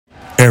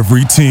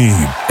Every team,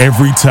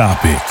 every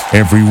topic,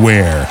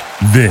 everywhere.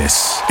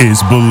 This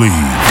is Believe.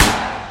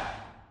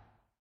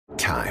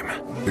 Time.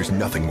 There's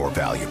nothing more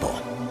valuable.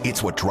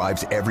 It's what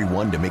drives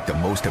everyone to make the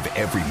most of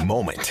every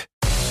moment.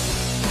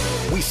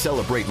 We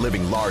celebrate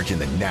living large in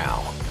the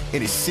now.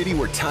 In a city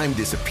where time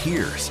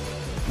disappears,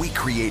 we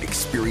create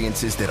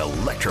experiences that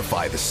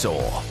electrify the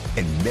soul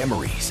and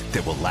memories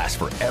that will last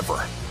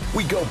forever.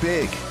 We go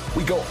big.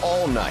 We go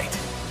all night.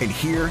 And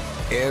here,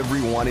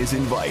 everyone is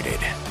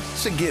invited.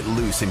 So get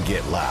loose and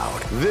get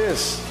loud.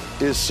 This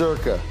is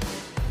Circa.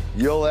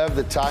 You'll have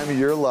the time of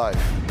your life.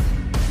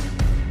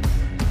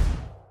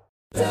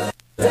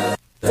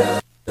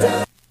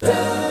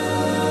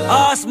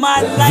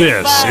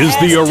 This is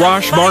the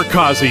Arash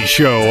Markazi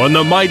Show on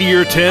the Mightier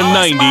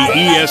 1090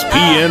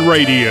 ESPN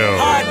Radio.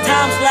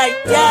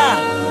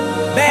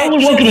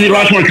 Welcome to the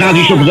Arash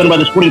Markazi Show presented by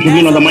the Sporting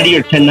Tribune on the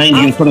Mightier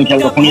 1090 in Southern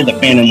California, the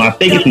Fan in Las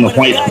Vegas, from the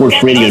White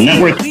Sports Radio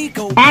Network.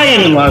 I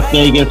am in Las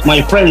Vegas.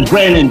 My friends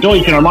Brandon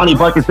Deutsch and Armani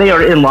Buckets, they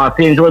are in Los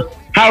Angeles.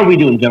 How are we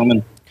doing,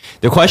 gentlemen?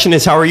 The question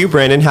is, how are you,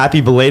 Brandon? Happy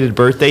belated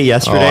birthday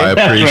yesterday. Oh, I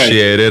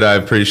appreciate it. I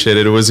appreciate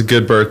it. It was a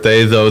good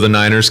birthday, though the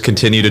Niners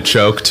continue to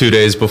choke 2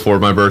 days before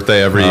my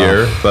birthday every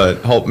year. But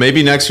hope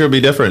maybe next year will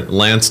be different.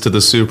 Lance to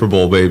the Super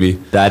Bowl, baby.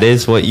 That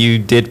is what you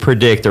did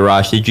predict,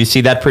 Arash. Did you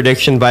see that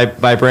prediction by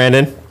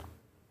Brandon?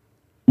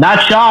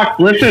 Not shocked.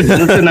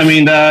 Listen. I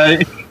mean,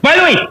 by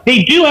the way,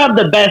 they do have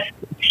the best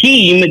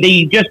team.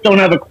 They just don't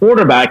have a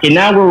quarterback. And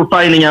now we're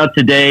finding out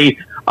today.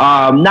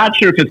 Not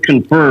sure if it's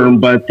confirmed,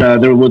 but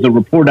there was a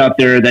report out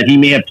there that he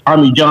may have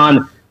Tommy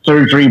John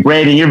surgery.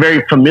 Brandon, you're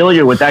very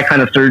familiar with that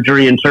kind of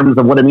surgery in terms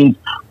of what it means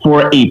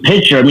for a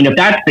pitcher. I mean, if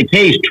that's the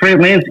case, Trey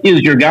Lance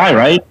is your guy,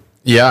 right?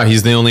 Yeah,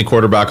 he's the only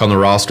quarterback on the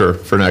roster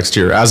for next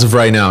year, as of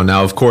right now.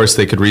 Now, of course,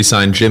 they could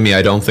re-sign Jimmy.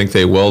 I don't think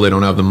they will. They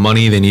don't have the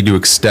money. They need to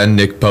extend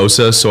Nick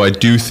Bosa. So I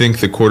do think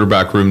the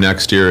quarterback room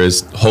next year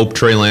is hope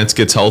Trey Lance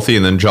gets healthy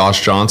and then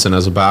Josh Johnson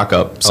as a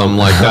backup, something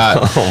like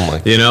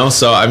that. You know,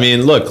 so I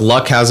mean, look,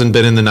 luck hasn't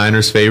been in the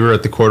Niners' favor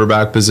at the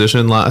quarterback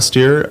position last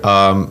year.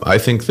 I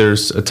think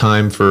there's a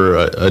time for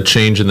a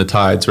change in the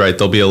tides, right?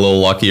 They'll be a little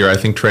luckier. I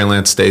think Trey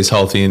Lance stays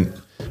healthy and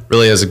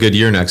really has a good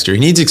year next year.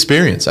 He needs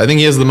experience. I think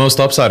he has the most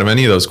upside of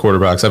any of those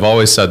quarterbacks. I've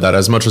always said that.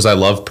 As much as I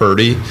love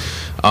Purdy,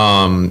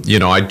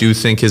 I do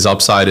think his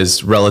upside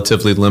is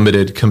relatively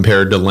limited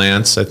compared to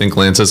Lance. I think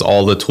Lance has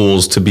all the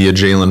tools to be a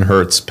Jalen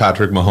Hurts,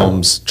 Patrick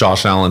Mahomes,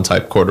 Josh Allen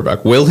type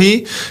quarterback. Will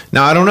he?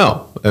 Now, I don't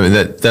know. I mean,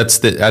 at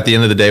the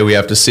end of the day, we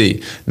have to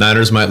see.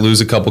 Niners might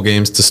lose a couple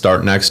games to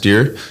start next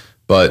year,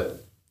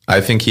 but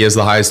I think he has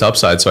the highest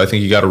upside, so I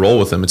think you got to roll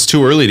with him. It's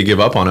too early to give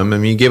up on him. I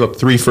mean, you gave up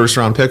 3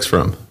 first-round picks for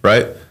him,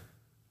 right?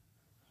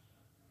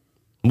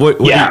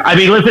 I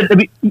mean, listen,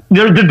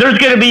 there's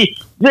going to be,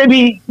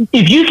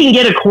 if you can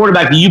get a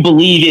quarterback that you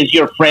believe is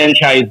your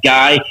franchise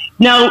guy.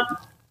 Now,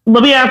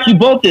 let me ask you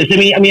both this. I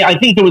mean, I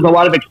think there was a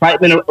lot of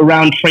excitement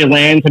around Trey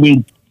Lance. I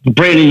mean,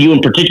 Brandon, you in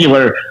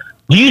particular.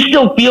 Do you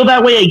still feel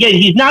that way? Again,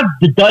 he's not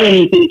done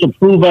anything to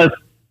prove us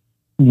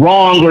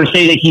wrong or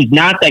say that he's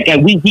not that guy.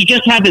 We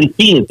just haven't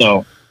seen it,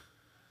 though.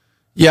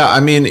 Yeah, I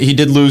mean, he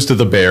did lose to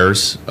the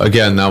Bears.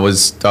 Again, that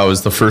was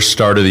the first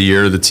start of the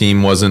year. The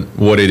team wasn't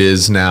what it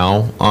is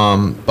now.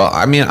 But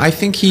I mean, I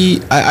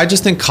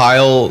just think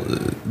Kyle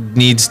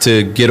needs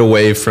to get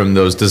away from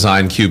those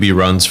design QB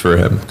runs for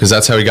him because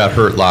that's how he got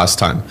hurt last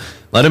time.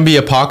 Let him be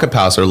a pocket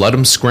passer. Let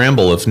him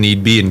scramble if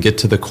need be and get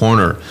to the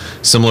corner,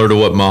 similar to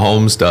what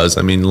Mahomes does.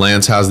 I mean,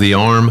 Lance has the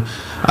arm.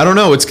 I don't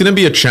know. It's going to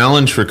be a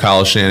challenge for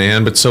Kyle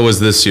Shanahan, but so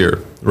is this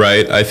year,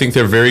 right? I think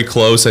they're very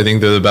close. I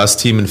think they're the best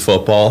team in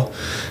football,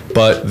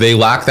 but they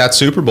lack that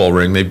Super Bowl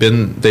ring. They've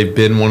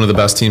been one of the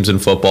best teams in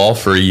football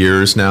for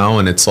years now,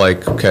 and it's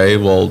like, okay,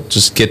 well,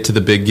 just get to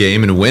the big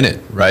game and win it,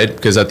 right?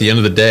 Because at the end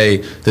of the day,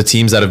 the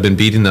teams that have been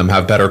beating them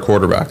have better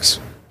quarterbacks.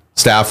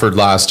 Stafford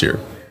last year.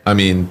 I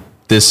mean,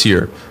 this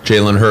year,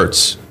 Jalen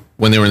Hurts.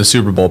 When they were in the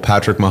Super Bowl,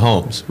 Patrick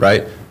Mahomes,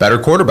 right? Better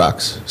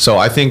quarterbacks. So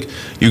I think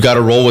you got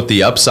to roll with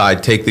the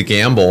upside, take the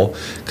gamble,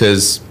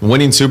 because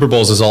winning Super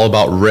Bowls is all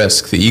about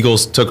risk. The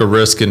Eagles took a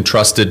risk and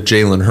trusted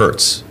Jalen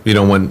Hurts. You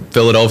know, when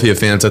Philadelphia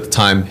fans at the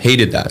time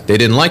hated that. They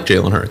didn't like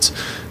Jalen Hurts.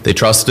 They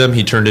trusted him.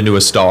 He turned into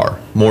a star,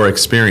 more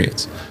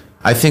experience.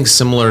 I think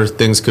similar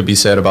things could be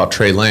said about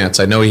Trey Lance.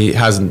 I know he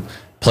hasn't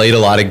played a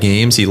lot of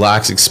games. He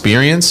lacks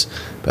experience,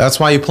 but that's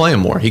why you play him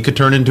more. He could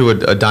turn into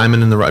a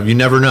diamond in the rough. You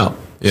never know.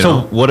 You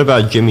know? What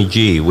about Jimmy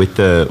G with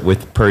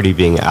Purdy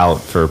being out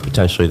for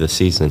potentially the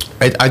season?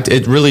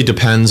 It really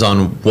depends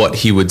on what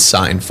he would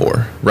sign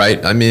for,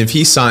 right? I mean, if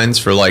he signs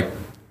for like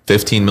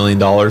 $15 million,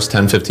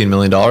 $10-15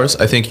 million,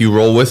 I think you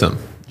roll with him.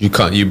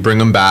 You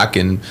bring him back,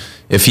 and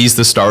if he's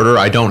the starter,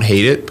 I don't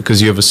hate it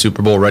because you have a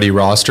Super Bowl ready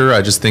roster.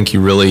 I just think you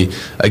really,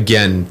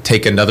 again,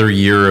 take another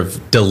year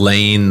of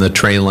delaying the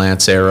Trey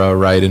Lance era,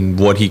 right, and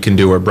what he can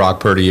do, or Brock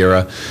Purdy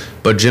era.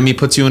 But Jimmy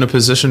puts you in a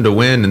position to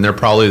win, and they're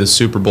probably the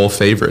Super Bowl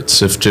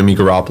favorites if Jimmy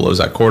Garoppolo is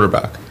at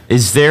quarterback.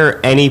 Is there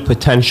any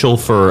potential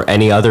for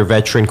any other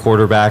veteran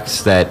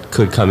quarterbacks that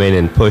could come in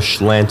and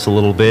push Lance a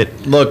little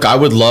bit? Look, I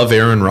would love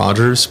Aaron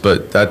Rodgers,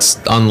 but that's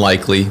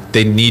unlikely.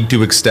 They need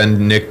to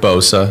extend Nick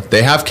Bosa.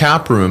 They have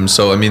cap room,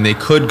 so I mean, they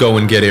could go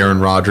and get Aaron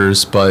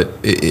Rodgers, but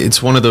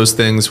it's one of those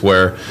things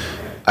where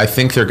I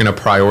think they're going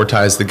to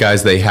prioritize the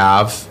guys they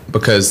have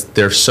because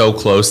they're so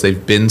close.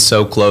 They've been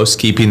so close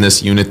keeping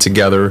this unit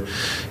together.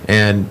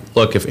 And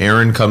look, if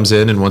Aaron comes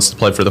in and wants to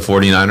play for the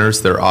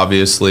 49ers, they're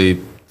obviously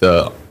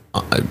the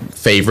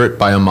favorite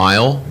by a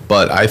mile.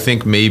 But I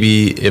think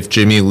maybe if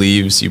Jimmy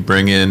leaves, you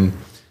bring in,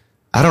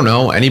 I don't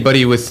know,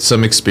 anybody with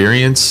some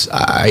experience.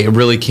 I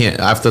really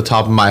can't, off the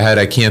top of my head,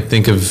 I can't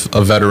think of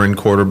a veteran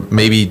quarter.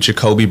 Maybe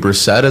Jacoby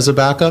Brissett as a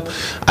backup.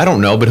 I don't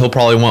know, but he'll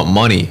probably want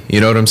money. You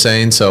know what I'm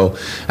saying? So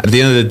at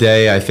the end of the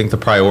day, I think the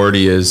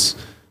priority is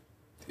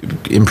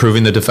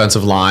improving the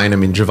defensive line. I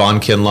mean, Javon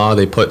Kinlaw,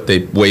 they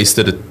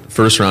wasted a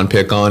first-round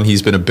pick on.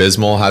 He's been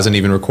abysmal, hasn't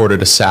even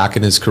recorded a sack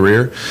in his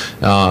career.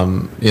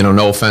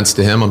 No offense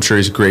to him. I'm sure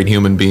he's a great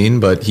human being,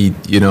 but you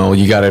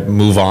got to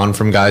move on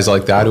from guys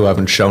like that who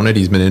haven't shown it.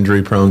 He's been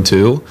injury-prone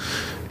too.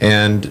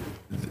 And,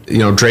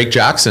 Drake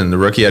Jackson, the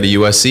rookie out of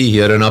USC, he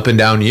had an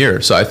up-and-down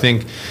year. So I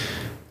think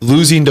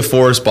losing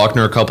DeForest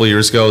Buckner a couple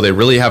years ago, they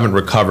really haven't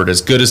recovered.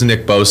 As good as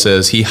Nick Bosa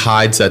is, he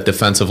hides that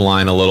defensive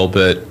line a little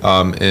bit.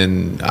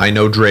 And I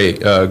know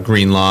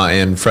Greenlaw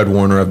and Fred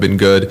Warner have been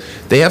good.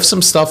 They have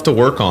some stuff to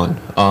work on.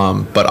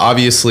 But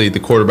obviously the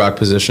quarterback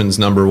position's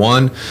number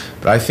one.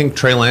 But I think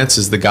Trey Lance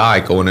is the guy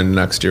going into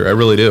next year. I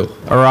really do.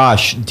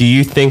 Arash, do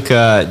you think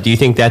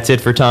that's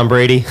it for Tom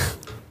Brady?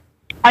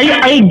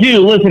 I do.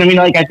 Listen,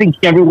 I think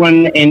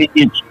everyone, and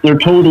they're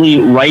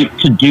totally right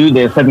to do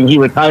this. I mean, he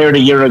retired a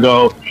year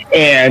ago,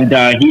 and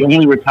he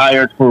only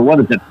retired for,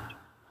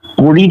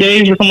 40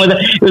 days or something like that?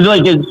 It was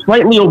it's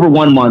slightly over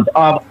 1 month.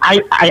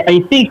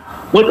 I think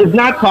what is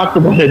not talked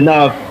about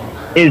enough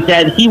is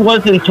that he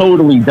wasn't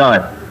totally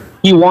done.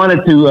 He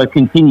wanted to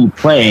continue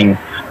playing.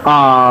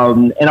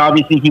 And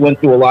obviously he went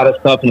through a lot of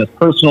stuff in his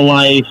personal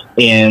life,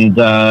 and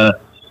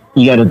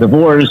he got a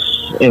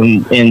divorce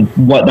and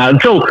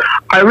whatnot. So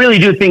I really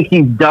do think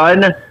he's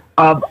done.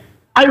 When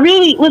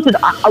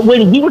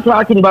we were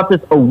talking about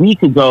this a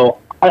week ago,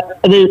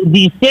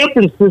 the San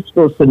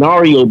Francisco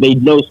scenario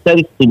made no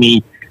sense to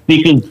me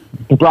because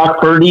Brock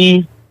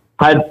Purdy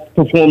had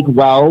performed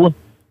well.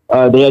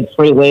 They had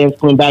Trey Lance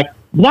coming back.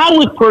 Now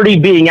with Purdy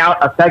being out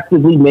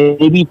effectively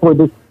maybe for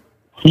this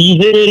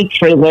season,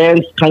 Trey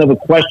Lance kind of a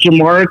question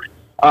mark.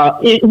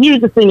 Here's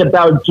the thing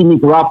about Jimmy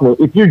Garoppolo.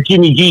 If you're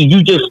Jimmy G,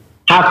 you just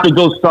have to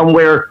go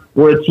somewhere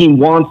where a team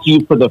wants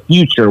you for the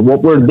future,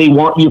 where they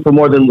want you for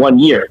more than 1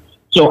 year.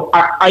 So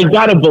I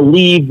got to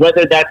believe,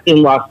 whether that's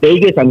in Las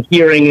Vegas, I'm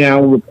hearing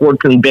now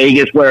reports from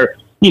Vegas where,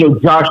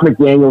 Josh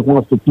McDaniels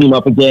wants to team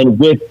up again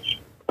with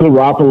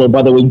Garoppolo.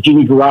 By the way,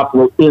 Jimmy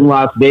Garoppolo in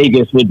Las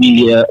Vegas would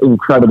be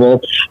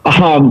incredible.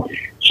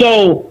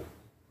 So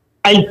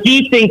I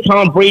do think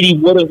Tom Brady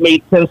would have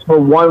made sense for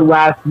one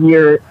last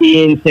year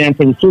in San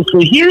Francisco.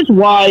 Here's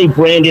why,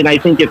 Brandon, I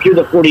think if you're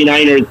the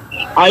 49ers,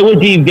 I would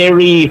be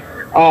very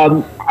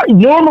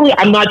normally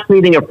I'm not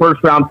trading a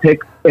first-round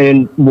pick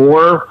and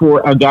more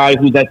for a guy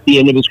who's at the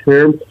end of his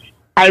career.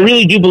 I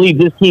really do believe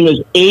this team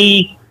is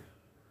a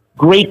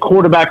great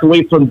quarterback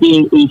away from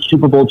being a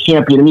Super Bowl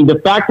champion. I mean, the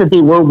fact that they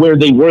were where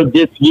they were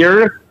this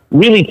year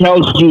really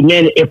tells you,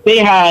 man, if they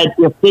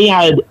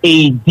had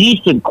a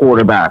decent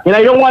quarterback, and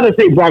I don't want to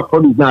say Brock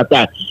Purdy's not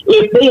that,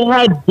 if they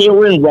had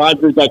Aaron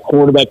Rodgers at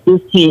quarterback,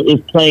 this team is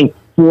playing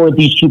for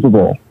the Super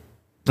Bowl.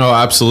 Oh,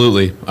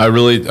 absolutely.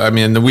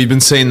 We've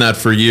been saying that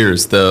for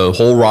years. The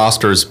whole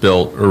roster is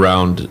built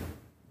around,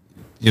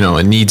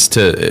 it needs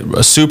to,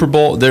 a Super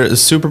Bowl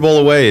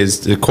away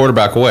is a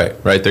quarterback away,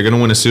 right? They're going to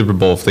win a Super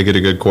Bowl if they get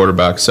a good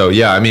quarterback. So,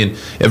 yeah,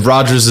 if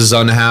Rodgers is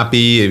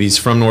unhappy, if he's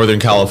from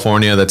Northern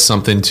California, that's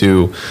something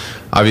to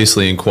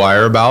obviously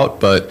inquire about.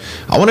 But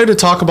I wanted to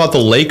talk about the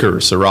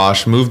Lakers,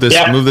 Arash. Move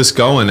this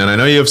going. And I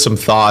know you have some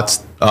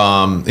thoughts.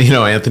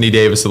 Anthony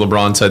Davis and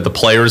LeBron said the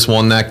players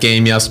won that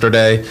game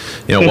yesterday.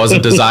 It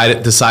wasn't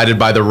decided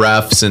by the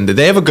refs, and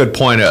they have a good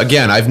point.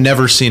 Again, I've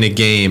never seen a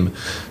game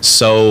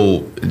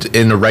so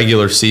in the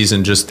regular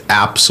season just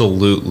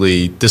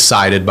absolutely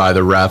decided by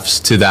the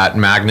refs to that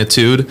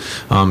magnitude,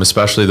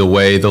 especially the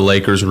way the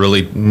Lakers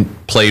really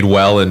played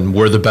well and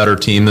were the better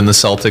team than the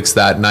Celtics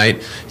that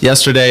night.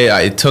 Yesterday,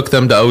 it took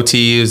them to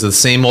OT. It was the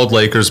same old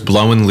Lakers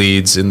blowing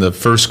leads in the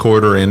first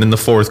quarter and in the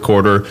fourth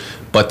quarter,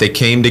 but they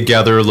came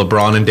together.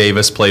 LeBron and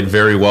Davis played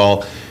very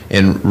well.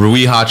 And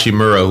Rui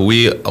Hachimura, who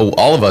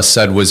all of us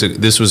said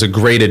this was a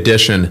great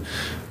addition,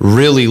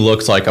 really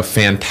looked like a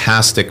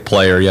fantastic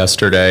player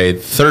yesterday.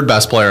 Third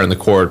best player on the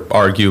court,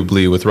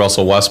 arguably, with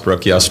Russell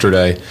Westbrook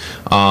yesterday.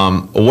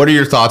 What are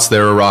your thoughts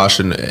there, Arash?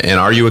 And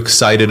are you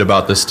excited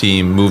about this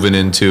team moving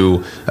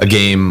into a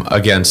game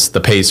against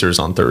the Pacers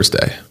on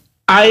Thursday?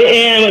 I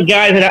am,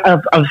 guys, and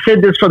I've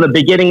said this from the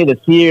beginning of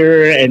this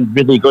year, and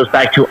really goes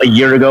back to a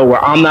year ago,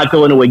 where I'm not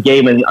going to a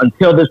game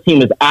until this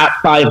team is at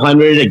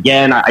 500.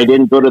 Again, I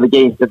didn't go to the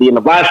games at the end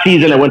of last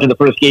season. I went to the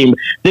first game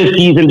this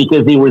season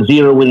because they were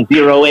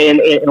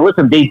 0-0. And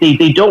listen,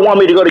 they don't want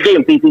me to go to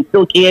games. They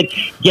still can't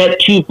get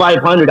to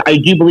 500. I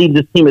do believe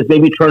this team has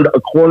maybe turned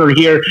a corner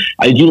here.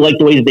 I do like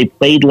the way that they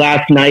played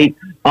last night.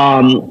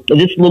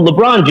 This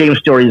LeBron James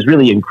story is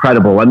really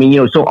incredible. I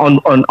mean, so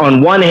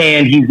on one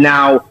hand, he's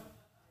now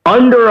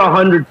under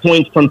 100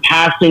 points from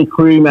passing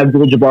Kareem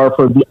Abdul-Jabbar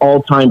for the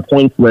all-time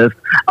points list.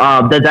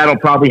 That'll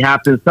probably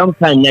happen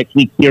sometime next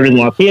week here in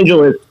Los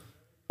Angeles.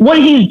 What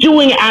he's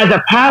doing as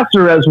a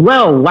passer as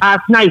well,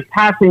 last night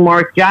passing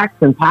Mark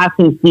Jackson,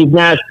 passing Steve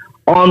Nash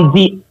on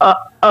the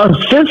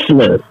assist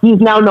list. He's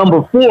now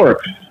number 4.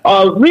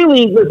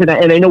 Really, listen,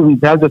 and I know we've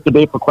had this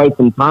debate for quite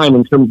some time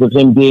in terms of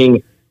him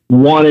being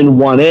 1 and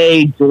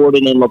 1A,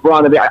 Jordan and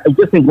LeBron. I mean, I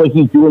just think what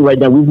he's doing right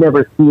now, we've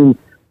never seen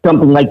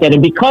something like that.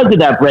 And because of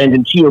that,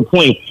 Brandon, to your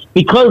point,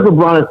 because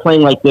LeBron is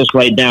playing like this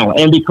right now,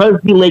 and because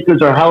the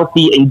Lakers are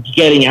healthy and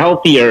getting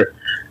healthier,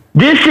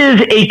 this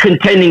is a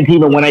contending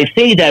team. And when I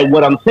say that,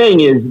 what I'm saying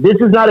is this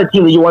is not a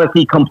team that you want to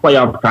see come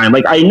playoff time.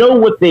 Like, I know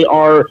what they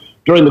are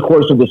during the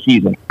course of the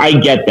season. I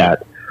get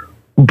that.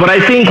 But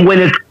I think when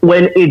it's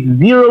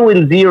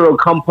 0-0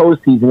 come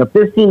postseason, if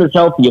this team is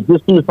healthy, if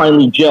this team is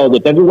finally gelled,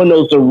 if everyone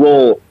knows their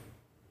role,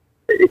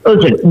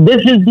 listen,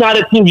 this is not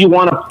a team you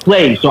want to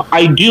play. So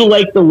I do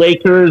like the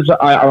Lakers.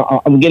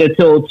 I'm going to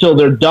till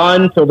they're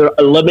done, till they're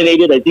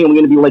eliminated. I think I'm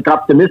going to be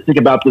optimistic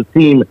about this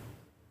team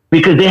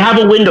because they have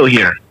a window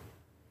here.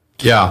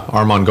 Yeah,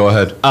 Armand, go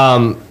ahead.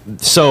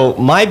 So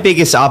my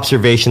biggest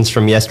observations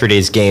from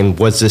yesterday's game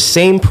was the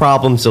same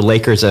problems the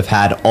Lakers have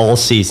had all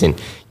season.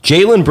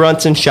 Jalen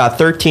Brunson shot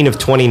 13 of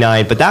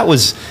 29, but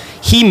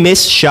he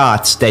missed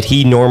shots that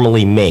he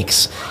normally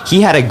makes.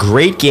 He had a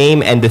great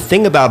game, and the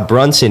thing about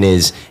Brunson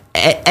is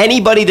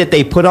anybody that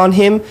they put on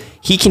him,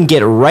 he can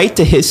get right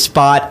to his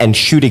spot and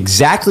shoot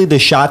exactly the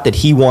shot that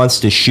he wants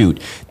to shoot.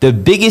 The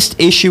biggest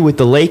issue with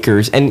the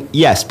Lakers, and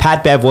yes,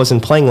 Pat Bev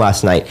wasn't playing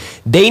last night,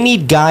 they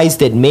need guys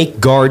that make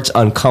guards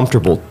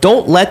uncomfortable.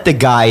 Don't let the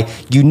guy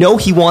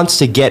he wants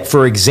to get,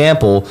 for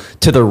example,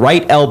 to the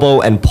right elbow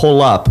and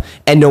pull up,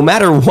 and no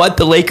matter what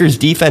the Lakers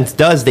defense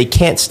does, they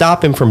can't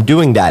stop him from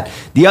doing that.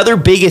 The other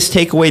biggest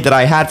takeaway that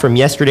I had from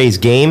yesterday's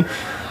game,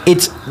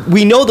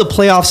 we know the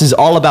playoffs is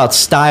all about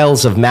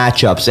styles of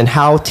matchups and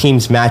how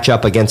teams match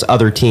up against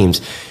other teams.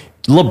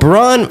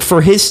 LeBron,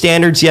 for his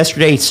standards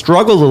yesterday,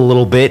 struggled a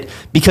little bit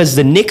because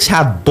the Knicks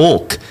have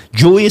bulk.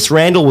 Julius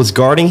Randle was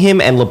guarding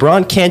him, and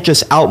LeBron can't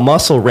just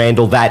outmuscle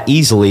Randle that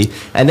easily.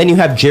 And then you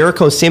have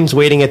Jericho Sims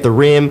waiting at the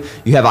rim.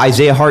 You have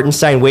Isaiah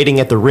Hartenstein waiting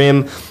at the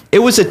rim. It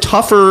was a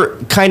tougher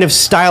kind of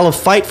style of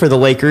fight for the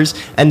Lakers,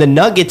 and the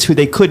Nuggets, who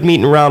they could meet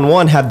in round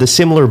 1, have the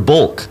similar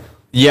bulk.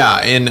 Yeah,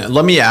 and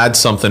let me add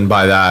something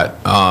by that.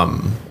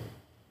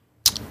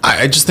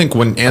 I just think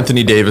when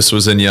Anthony Davis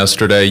was in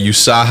yesterday, you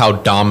saw how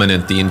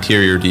dominant the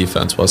interior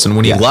defense was. And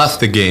when he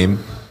left the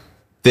game,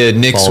 the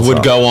Knicks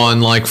would go on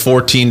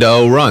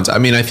 14-0 runs. I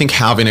mean, I think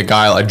having a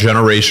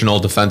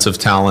generational defensive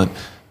talent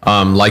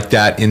like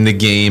that in the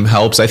game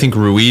helps. I think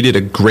Rui did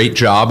a great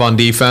job on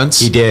defense.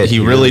 He did. He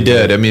really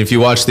did. I mean, if you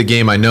watch the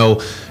game, I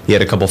know he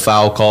had a couple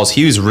foul calls.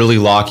 He was really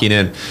locking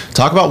in.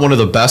 Talk about one of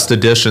the best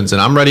additions,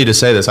 and I'm ready to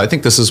say this. I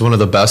think this is one of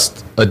the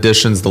best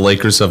additions the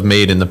Lakers have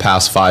made in the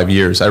past 5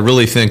 years. I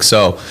really think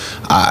so.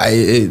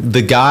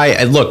 The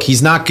guy, look,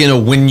 he's not going to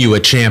win you a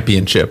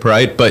championship,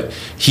 right? But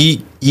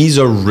he's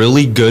a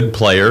really good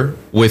player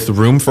with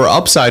room for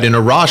upside. And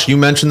Arash, you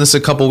mentioned this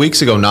a couple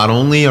weeks ago. Not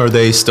only are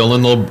they still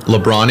in the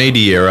LeBron AD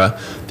era,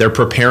 they're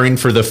preparing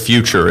for the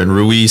future. And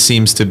Rui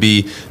seems to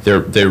be,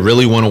 they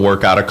really want to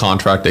work out a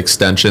contract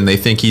extension. They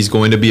think he's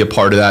going to be a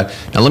part of that.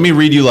 Now, let me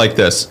read you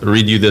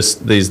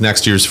these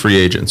next year's free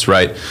agents,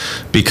 right?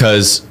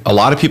 Because a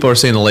lot of people are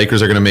saying the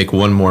Lakers are going to make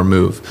one more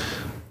move.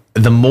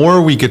 The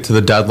more we get to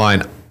the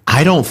deadline,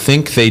 I don't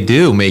think they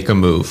do make a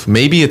move.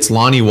 Maybe it's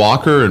Lonnie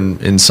Walker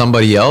and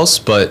somebody else,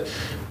 but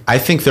I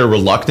think they're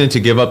reluctant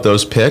to give up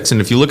those picks. And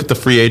if you look at the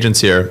free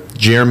agents here,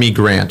 Jeremy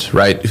Grant,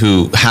 right,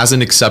 who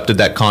hasn't accepted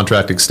that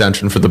contract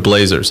extension for the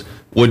Blazers,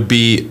 would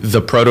be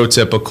the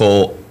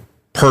prototypical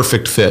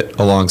perfect fit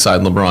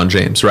alongside LeBron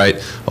James,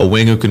 right? A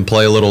wing who can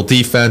play a little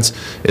defense,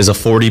 is a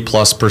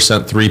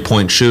 40+%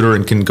 three-point shooter,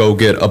 and can go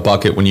get a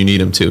bucket when you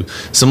need him to.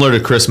 Similar to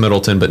Chris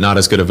Middleton, but not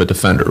as good of a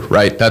defender,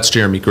 right? That's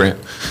Jeremy Grant,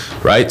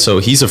 right? So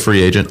he's a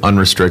free agent,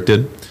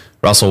 unrestricted.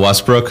 Russell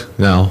Westbrook,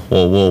 no,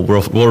 we'll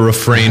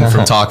refrain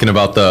from talking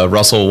about the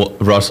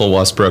Russell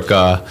Westbrook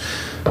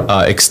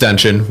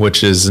extension,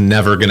 which is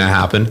never going to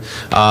happen.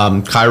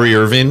 Kyrie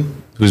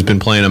Irving, who's been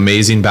playing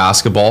amazing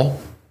basketball.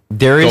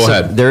 There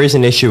is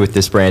an issue with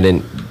this,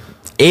 Brandon.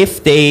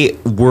 If they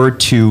were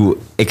to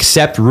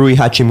accept Rui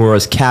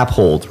Hachimura's cap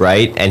hold,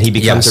 right, and he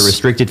becomes a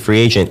restricted free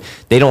agent,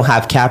 they don't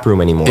have cap room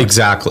anymore.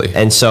 Exactly.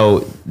 And so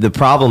the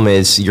problem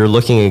is you're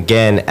looking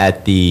again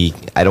at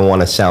I don't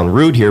want to sound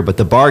rude here, but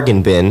the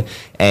bargain bin,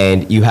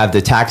 and you have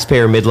the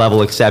taxpayer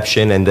mid-level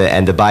exception and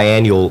the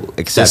biannual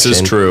exception.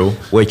 This is true.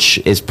 Which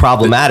is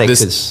problematic.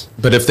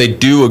 But if they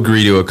do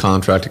agree to a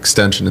contract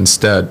extension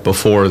instead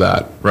before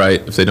that,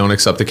 right? If they don't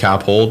accept the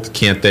cap hold,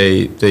 can't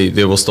they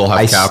will still have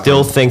cap room? I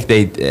still think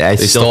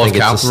it's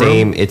the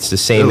same. It's the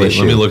same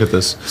issue. Let me look at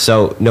this.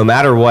 So no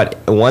matter what,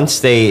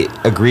 once they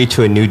agree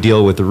to a new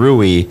deal with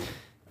Rui,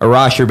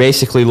 Arash, you're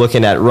basically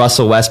looking at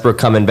Russell Westbrook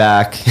coming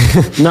back.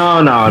 No,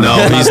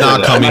 he's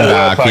not coming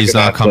back. He's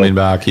not coming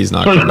back. He's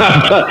not coming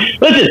back.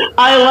 Listen,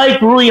 I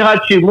like Rui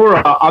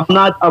Hachimura.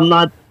 I'm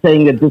not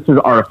saying that this is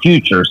our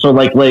future. So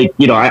I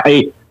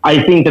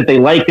think that they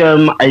like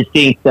him. I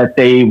think that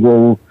they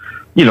will,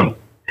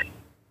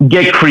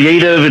 get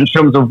creative in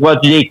terms of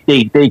what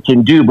they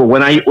can do. But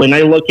when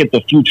I look at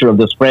the future of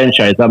this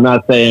franchise, I'm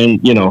not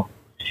saying,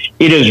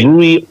 it is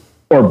Rui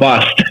or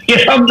bust.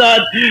 I'm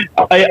not.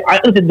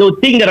 Listen, the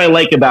thing that I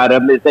like about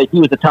him is that he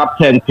was a top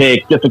 10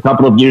 pick just a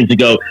couple of years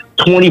ago.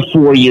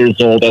 24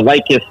 years old. I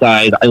like his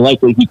size. I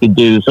like what he can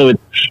do. So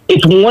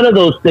it's one of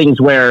those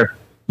things where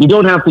you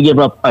don't have to give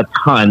up a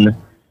ton.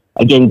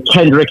 Again,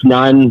 Kendrick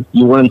Nunn,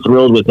 you weren't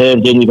thrilled with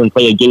him. Didn't even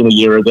play a game a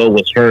year ago.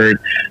 Was hurt.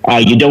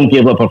 You don't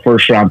give up a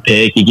first round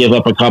pick. You give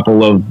up a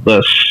couple of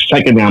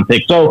second round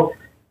picks. So,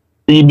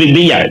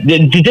 yeah,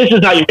 this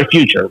is not your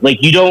future.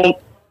 You don't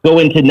go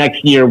into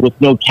next year with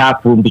no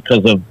cap room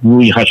because of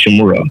Rui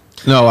Hachimura.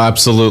 No,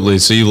 absolutely.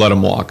 So you let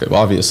him walk,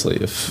 obviously.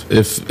 If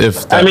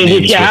that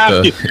if you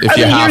have to. If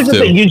you have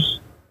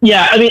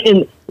to.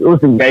 And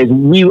listen, guys,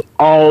 we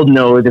all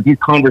know that these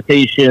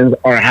conversations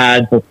are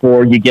had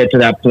before you get to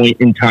that point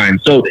in time.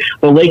 So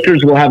the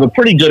Lakers will have a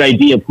pretty good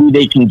idea of who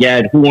they can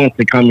get, who wants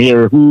to come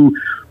here, and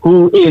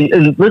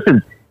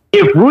listen,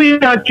 if Rui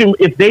Hachimura,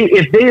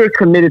 if they are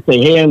committed to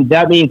him,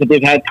 that means that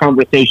they've had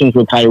conversations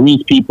with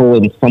Kyrie's people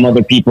and some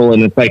other people,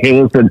 and it's like,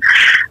 hey, listen,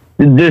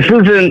 this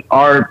isn't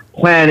our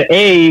plan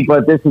A,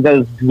 but this is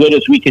as good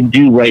as we can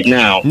do right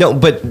now. No,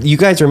 but you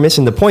guys are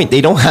missing the point. They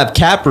don't have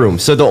cap room.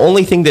 So the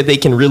only thing that they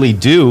can really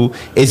do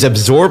is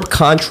absorb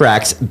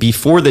contracts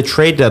before the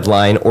trade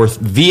deadline or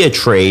via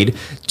trade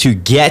to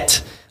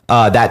get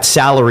that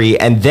salary,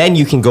 and then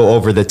you can go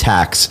over the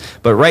tax.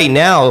 But right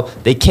now,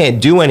 they can't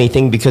do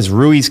anything because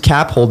Rui's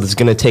cap hold is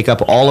going to take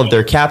up all of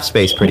their cap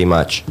space pretty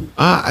much.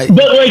 I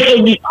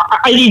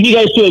need you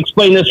guys to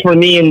explain this for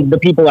me and the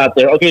people out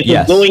there. Okay,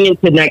 so going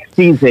into next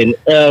season,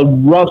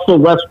 Russell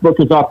Westbrook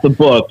is off the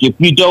book. If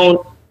you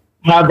don't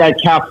have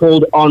that cap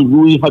hold on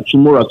Rui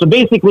Hachimura. So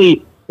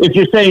basically, if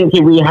you're saying,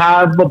 okay, we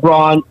have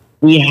LeBron,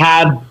 we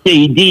have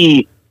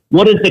KD,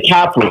 what is the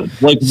cap room?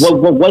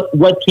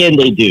 What can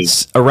they do?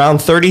 Around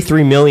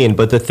 $33 million.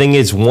 But the thing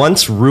is,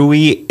 once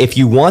Rui, if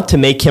you want to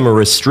make him a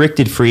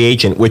restricted free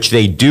agent, which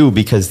they do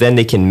because then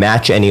they can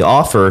match any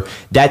offer,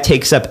 that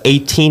takes up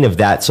 18 of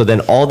that. So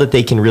then all that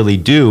they can really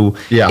do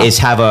is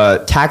have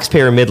a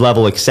taxpayer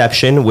mid-level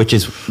exception, which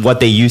is what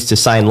they used to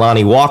sign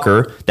Lonnie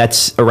Walker.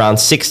 That's around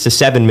 $6 to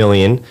 $7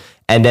 million.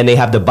 And then they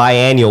have the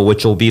biannual,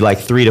 which will be like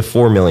 $3 to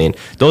 $4 million.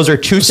 Those are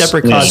two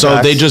separate contracts.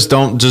 So they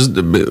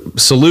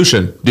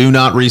solution. Do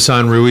not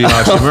re-sign Rui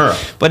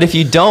Hachimura. But if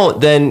you don't,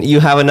 then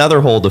you have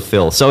another hole to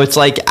fill. So it's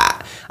like,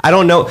 I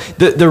don't know.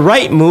 The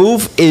right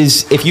move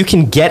is if you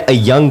can get a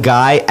young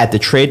guy at the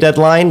trade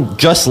deadline,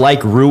 just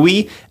like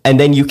Rui, and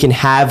then you can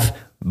have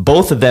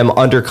both of them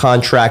under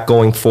contract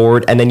going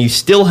forward, and then you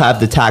still have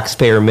the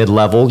taxpayer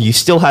mid-level. You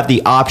still have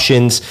the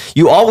options.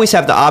 You always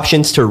have the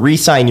options to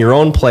re-sign your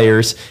own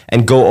players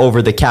and go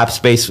over the cap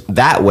space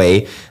that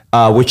way,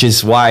 which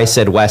is why I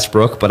said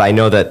Westbrook. But I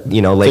know that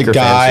Laker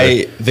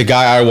fans. The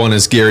guy I want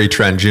is Gary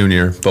Trent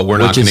Jr., but we're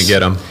not going to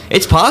get him.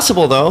 It's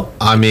possible though.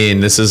 I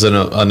mean, this is an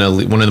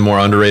elite, one of the more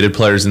underrated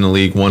players in the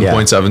league.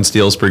 1.7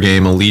 steals per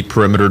game, elite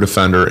perimeter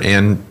defender,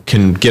 and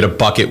can get a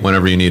bucket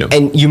whenever you need him.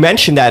 And you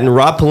mentioned that, and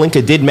Rob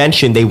Pelinka did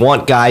mention they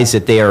want guys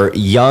that they are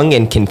young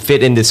and can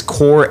fit in this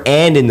core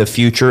and in the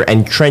future.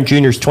 And Trent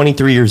Jr. is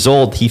 23 years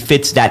old. He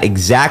fits that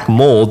exact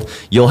mold.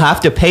 You'll have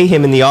to pay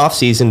him in the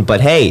offseason,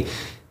 but hey,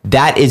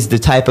 that is the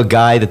type of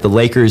guy that the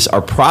Lakers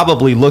are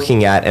probably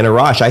looking at. And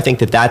Arash, I think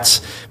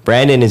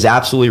Brandon is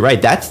absolutely right.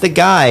 That's the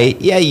guy,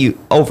 you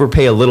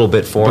overpay a little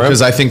bit for him.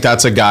 Because I think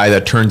that's a guy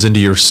that turns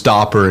into your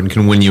stopper and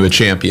can win you a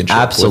championship.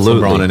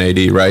 Absolutely. With LeBron and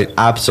AD, right?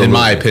 Absolutely. In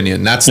my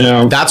opinion. That's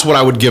what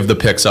I would give the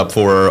picks up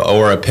for,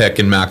 or a pick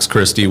in Max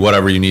Christie,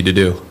 whatever you need to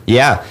do.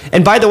 Yeah.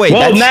 And by the way,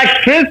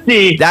 Max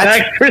Christie,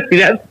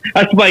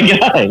 that's my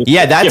guy.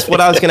 Yeah, that's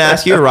what I was going to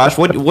ask you, Arash.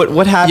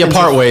 What happens? You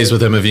part ways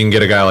with him if you can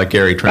get a guy like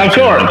Gary Trent.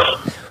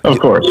 Of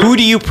course. Who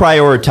do you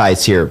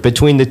prioritize here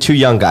between the two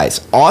young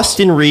guys,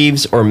 Austin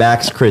Reeves or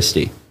Max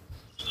Christie?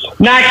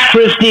 Max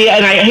Christie,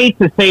 and I hate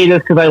to say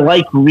this because I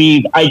like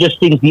Reeves. I just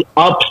think the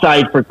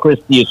upside for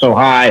Christie is so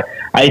high.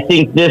 I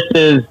think this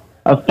is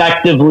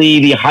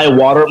effectively the high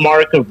water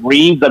mark of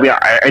Reeves. I mean,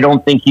 I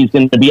don't think he's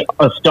going to be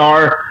a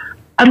star.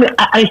 I mean,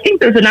 I think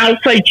there's an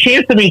outside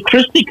chance. I mean,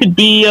 Christie could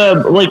be a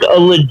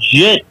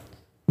legit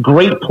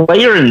great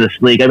player in this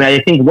league. I mean, I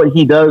think what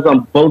he does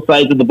on both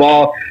sides of the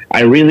ball,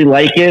 I really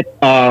like it.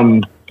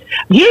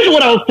 Here's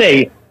what I'll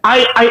say.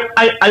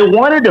 I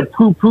wanted to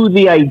poo-poo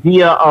the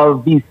idea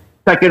of these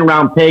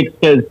second-round picks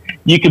because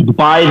you could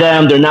buy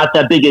them. They're not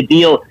that big a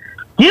deal.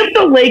 Give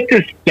the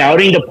Lakers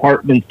scouting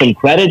department some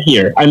credit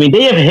here. I mean,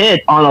 they have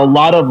hit on a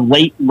lot of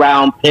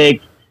late-round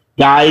picks,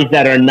 guys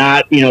that are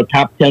not,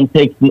 top 10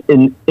 picks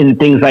and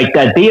things like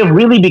that. They have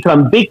really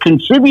become big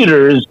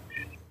contributors,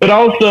 but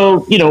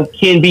also,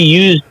 can be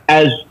used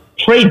as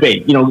trade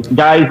bait.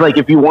 Guys like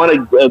if you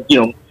want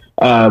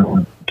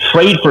to,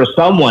 trade for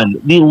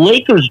someone, the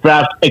Lakers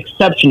draft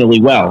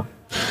exceptionally well.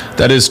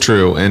 That is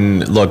true.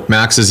 And look,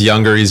 Max is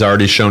younger. He's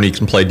already shown he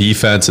can play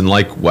defense. And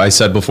like I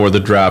said before the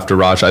draft,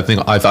 Arash,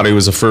 I thought he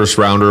was a first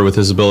rounder with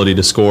his ability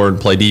to score and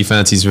play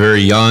defense. He's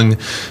very young.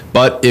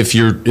 But if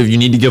you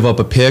need to give up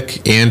a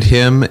pick and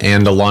him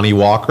and Alani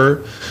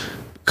Walker,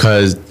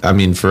 because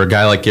for a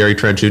guy like Gary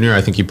Trent Jr.,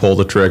 I think you pull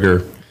the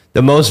trigger.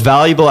 The most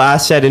valuable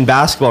asset in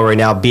basketball right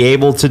now, be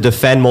able to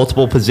defend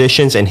multiple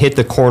positions and hit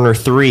the corner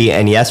three.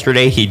 And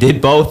yesterday he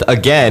did both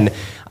again.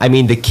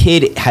 The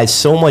kid has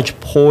so much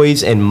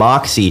poise and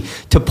moxie.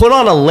 To put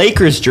on a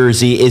Lakers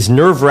jersey is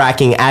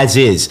nerve-wracking as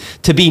is.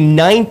 To be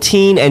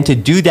 19 and to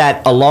do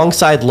that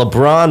alongside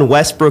LeBron,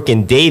 Westbrook,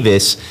 and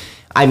Davis,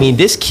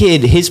 this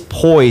kid, his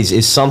poise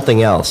is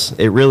something else.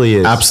 It really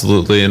is.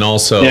 Absolutely. And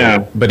also,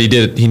 but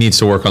he needs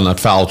to work on that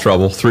foul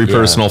trouble. 3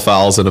 personal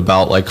fouls in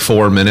about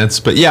 4 minutes.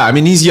 But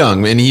he's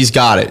young and he's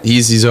got it.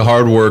 He's a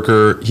hard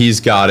worker.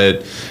 He's got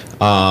it.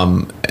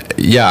 I'm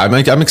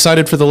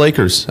excited for the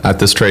Lakers at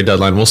this trade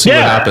deadline. We'll see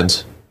what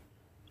happens.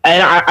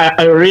 And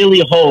I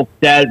really hope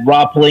that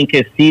Rob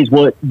Pelinka sees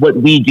what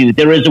we do.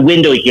 There is a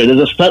window here.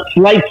 There's a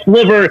slight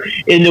sliver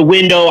in the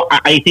window.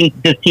 I think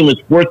this team is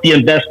worth the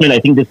investment. I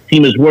think this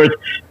team is worth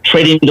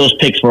trading those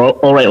picks for.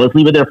 All right, let's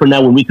leave it there for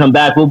now. When we come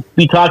back, we'll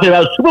be talking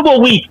about Super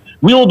Bowl week.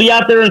 We will be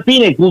out there in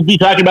Phoenix. We'll be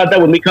talking about that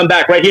when we come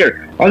back right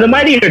here on the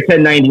Mighty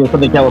 1090 in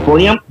Southern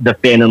California, the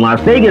Fan in Las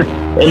Vegas,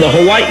 and the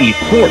Hawaii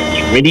Sports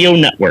Radio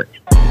Network.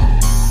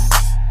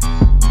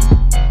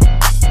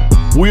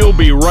 We'll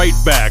be right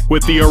back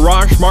with the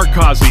Arash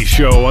Markazi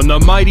Show on the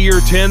Mightier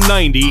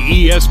 1090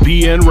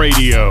 ESPN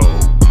Radio.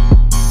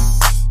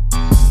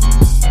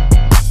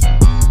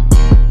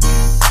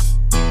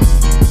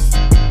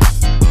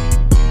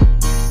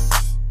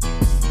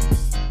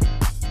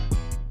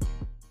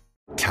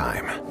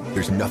 Time.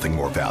 There's nothing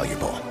more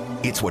valuable.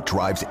 It's what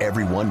drives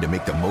everyone to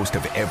make the most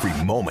of every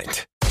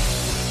moment.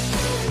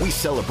 We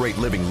celebrate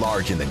living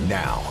large in the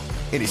now.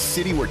 In a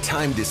city where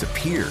time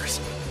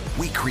disappears,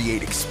 we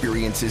create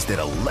experiences that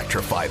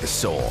electrify the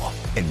soul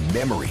and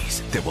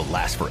memories that will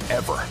last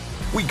forever.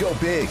 We go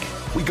big,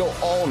 we go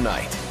all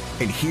night,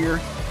 and here,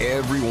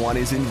 everyone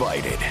is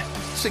invited.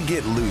 So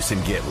get loose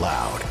and get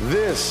loud.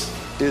 This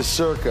is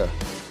Circa.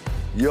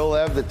 You'll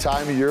have the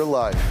time of your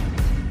life.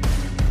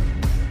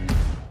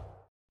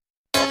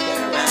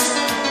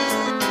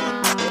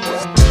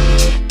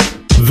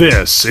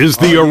 This is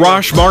the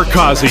Arash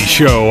Markazi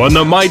Show on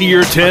the Mightier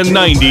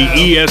 1090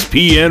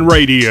 ESPN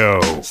Radio.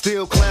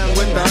 Still clown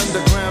with the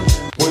underground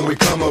when we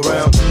come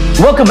around.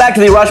 Welcome back to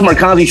the Arash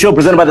Markazi Show,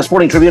 presented by the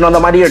Sporting Tribune on the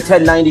Mightier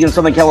 1090 in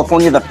Southern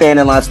California, the Fan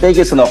in Las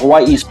Vegas, and the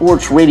Hawaii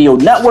Sports Radio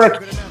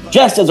Network.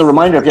 Just as a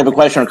reminder, if you have a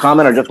question or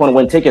comment or just want to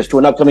win tickets to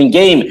an upcoming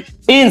game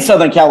in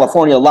Southern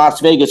California, Las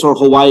Vegas, or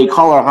Hawaii,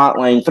 call our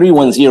hotline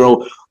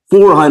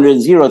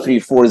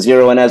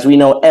 310-400-0340. And as we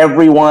know,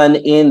 everyone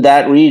in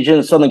that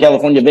region, Southern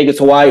California, Vegas,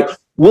 Hawaii,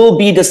 will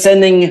be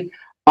descending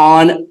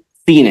on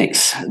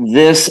Phoenix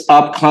this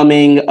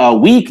upcoming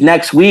week.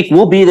 Next week,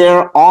 we'll be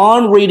there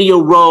on Radio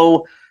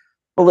Row.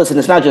 Well, listen,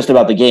 it's not just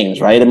about the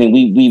games, right?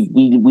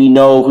 We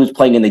know who's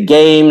playing in the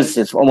games.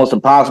 It's almost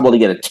impossible to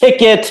get a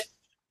ticket,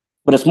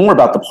 but it's more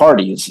about the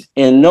parties.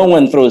 And no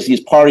one throws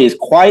these parties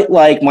quite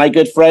like my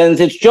good friends.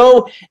 It's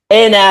Joe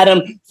and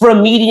Adam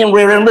from Medium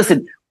Rare. And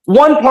listen,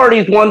 one party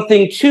is one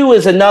thing, two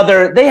is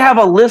another. They have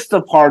a list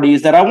of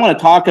parties that I want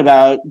to talk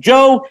about.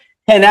 Joe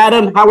and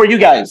Adam, how are you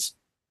guys?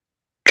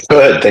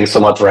 Good. Thanks so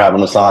much for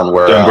having us on.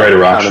 We're doing great,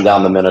 Arash. Counting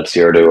down the minutes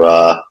here to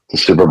the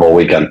Super Bowl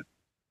weekend.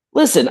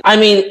 Listen,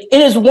 it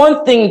is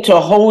one thing to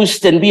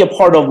host and be a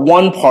part of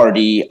one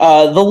party.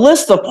 The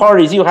list of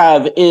parties you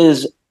have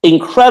is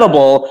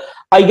incredible.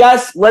 I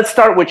guess let's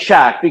start with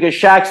Shaq, because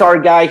Shaq's our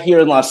guy here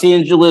in Los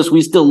Angeles.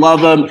 We still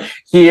love him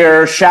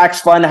here.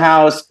 Shaq's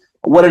Funhouse.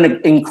 What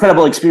an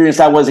incredible experience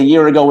that was a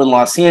year ago in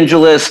Los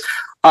Angeles.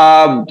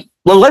 Well,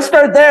 let's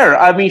start there.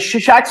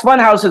 Shaq's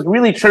Funhouse has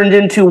really turned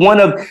into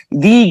one of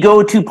the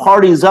go-to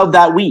parties of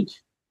that week.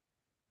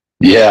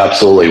 Yeah,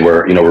 absolutely.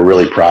 We're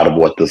really proud of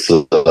what this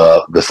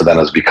event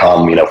has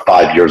become.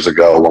 5 years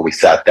ago when we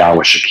sat down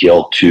with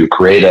Shaquille to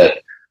create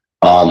it,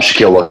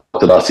 Shaquille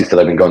looked at us. He said,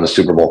 "I've been going to the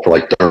Super Bowl for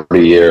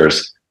 30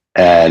 years,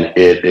 and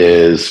it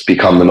has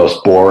become the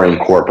most boring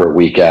corporate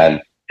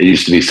weekend. It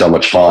used to be so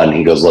much fun."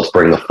 He goes, "Let's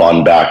bring the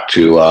fun back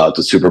to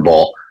Super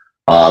Bowl."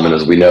 And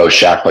as we know,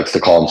 Shaq likes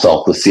to call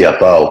himself the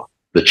CFO,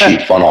 the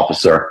Chief Fun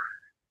Officer.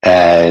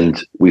 And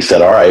we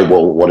said, "All right,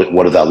 well,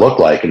 what does that look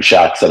like?" And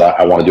Shaq said,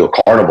 I want to do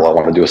a carnival. I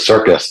want to do a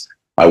circus.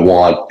 I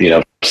want,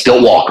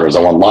 stilt walkers. I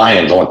want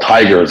lions. I want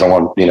tigers. I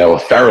want, a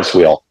Ferris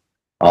wheel.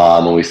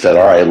 And we said,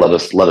 "All right, let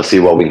us see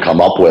what we can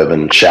come up with."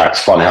 And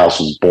Shaq's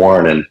Funhouse was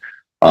born. And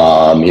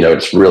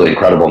It's really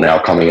incredible now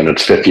coming in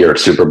its 5th year at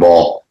Super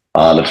Bowl.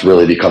 It's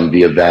really become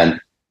the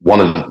event, one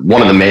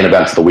of the main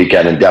events of the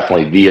weekend, and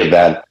definitely the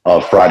event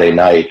of Friday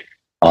night.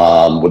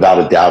 Without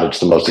a doubt, it's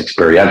the most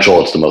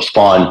experiential, it's the most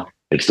fun,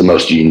 it's the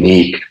most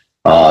unique.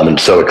 I'm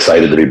so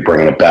excited to be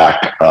bringing it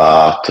back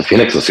to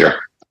Phoenix this year.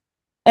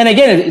 And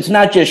again, it's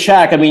not just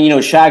Shaq. I mean,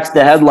 Shaq's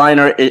the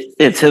headliner.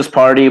 It's his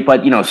party,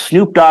 but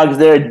Snoop Dogg's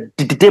there.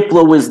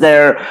 Diplo was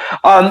there.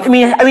 I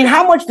mean,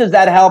 how much does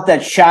that help that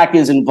Shaq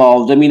is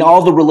involved? I mean,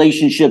 all the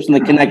relationships and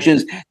the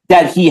connections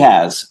that he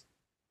has.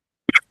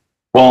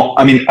 Well,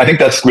 I mean, I think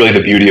that's really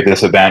the beauty of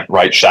this event,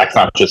 right? Shaq's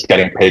not just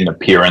getting paid an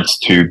appearance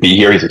to be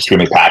here. He's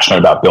extremely passionate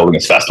about building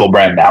his festival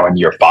brand now in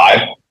year 5.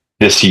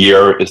 This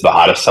year is the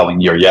hottest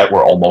selling year yet.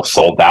 We're almost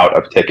sold out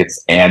of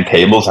tickets and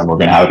tables, and we're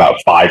going to have about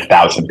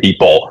 5,000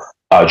 people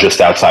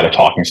just outside of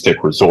Talking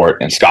Stick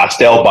Resort in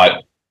Scottsdale.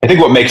 But I think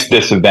what makes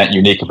this event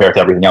unique compared to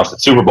everything else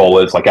at Super Bowl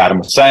is, like Adam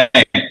was saying,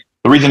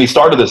 the reason he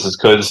started this is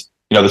because,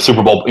 the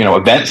Super Bowl,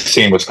 event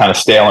scene was kind of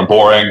stale and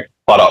boring.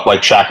 A lot of,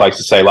 like Shaq likes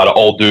to say, a lot of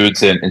old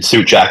dudes in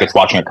suit jackets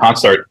watching a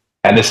concert.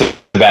 And this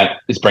event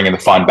is bringing the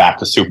fun back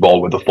to Super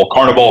Bowl with a full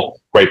carnival,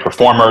 great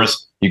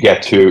performers. You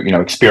get to,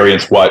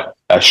 experience what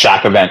a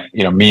Shaq event,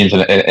 means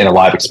in a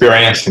live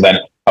experience. And then,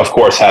 of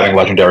course, having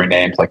legendary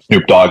names like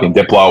Snoop Dogg and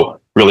Diplo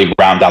really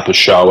round out the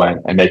show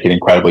and make it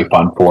incredibly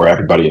fun for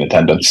everybody in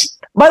attendance.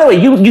 By the way,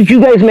 you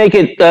guys make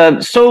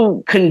it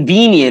so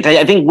convenient.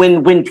 I think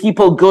when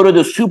people go to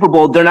the Super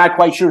Bowl, they're not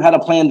quite sure how to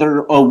plan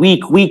their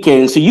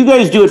weekend. So you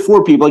guys do it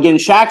for people. Again,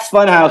 Shaq's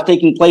Funhouse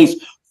taking place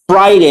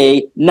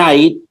Friday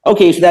night.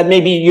 Okay, so that may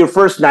be your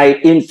first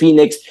night in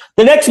Phoenix.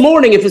 The next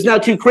morning, if it's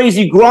not too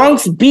crazy,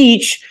 Gronk's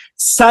Beach,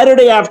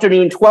 Saturday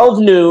afternoon, 12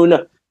 noon.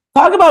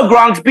 Talk about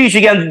Gronk's Beach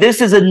again.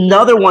 This is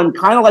another one,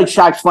 kind of like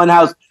Shaq's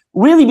Funhouse,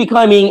 really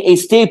becoming a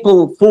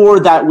staple for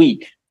that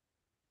week.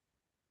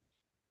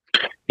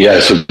 Yeah,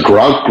 so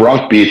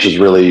Gronk Beach is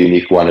really a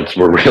unique one.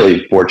 We're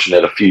really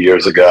fortunate. A few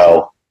years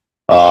ago,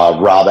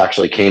 Rob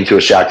actually came to a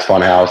Shaq's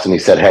Funhouse and he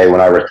said, "Hey,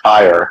 when I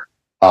retire,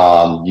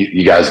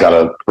 you guys got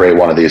to create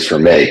one of these for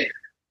me."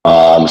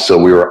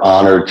 So we were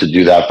honored to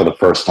do that for the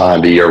first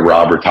time the year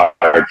Rob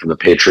retired from the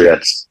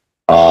Patriots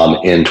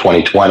in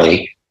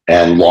 2020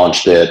 and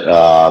launched it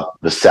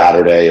the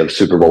Saturday of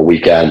Super Bowl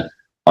weekend.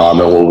 And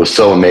what was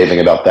so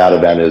amazing about that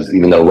event is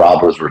even though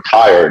Rob was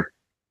retired,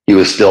 he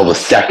was still the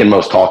second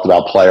most talked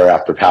about player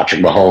after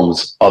Patrick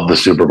Mahomes of the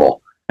Super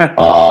Bowl.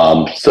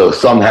 So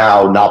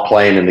somehow not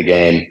playing in the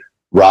game,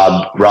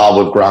 Rob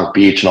with Gronk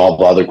Beach and all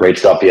the other great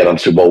stuff he had on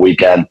Super Bowl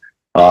weekend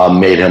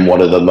made him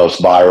one of the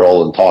most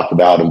viral and talked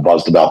about and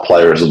buzzed about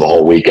players of the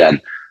whole weekend.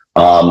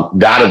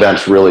 That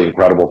event's really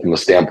incredible from the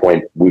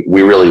standpoint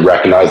we really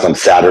recognize on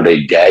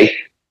Saturday day.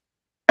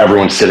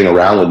 Everyone's sitting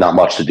around with not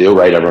much to do,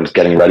 right? Everyone's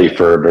getting ready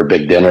for their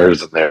big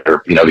dinners and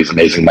their, these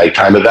amazing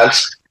nighttime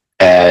events.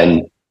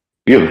 And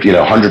you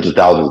have, hundreds of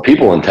thousands of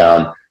people in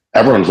town.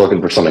 Everyone's looking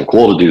for something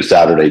cool to do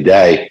Saturday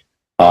day.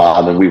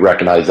 And we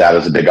recognize that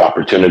as a big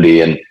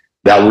opportunity. And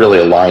that really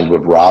aligned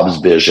with Rob's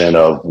vision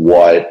of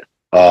what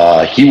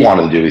he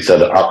wanted to do. He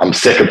said, "I'm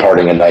sick of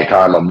partying at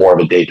nighttime. I'm more of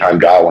a daytime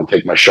guy. I want to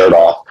take my shirt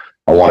off.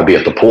 I want to be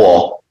at the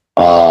pool,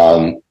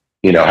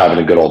 having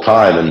a good old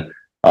time." And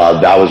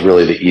that was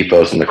really the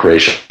ethos and the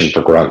creation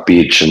for Gronk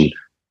Beach. And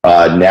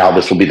now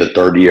this will be the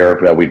 3rd year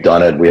that we've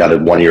done it. We had a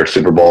 1-year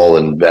Super Bowl,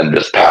 and then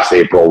this past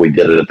April, we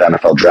did it at the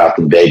NFL Draft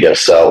in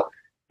Vegas. So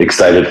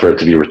excited for it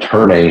to be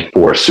returning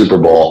for Super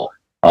Bowl.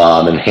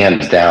 And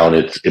hands down,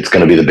 it's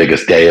going to be the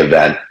biggest day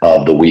event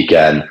of the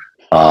weekend.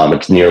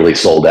 It's nearly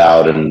sold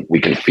out, and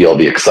we can feel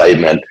the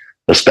excitement,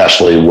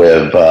 especially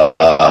with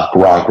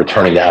Gronk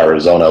returning to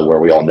Arizona, where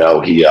we all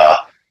know he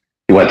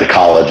went to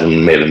college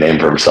and made a name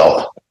for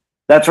himself.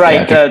 That's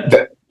right.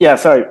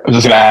 Sorry. I was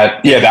just going to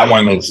add, that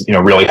one was,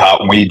 really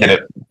hot. When we did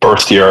it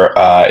first year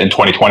in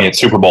 2020 at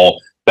Super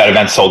Bowl, that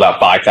event sold out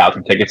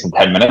 5,000 tickets in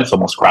 10 minutes,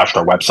 almost crashed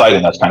our website.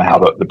 And that's kind of how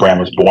the brand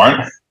was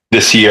born.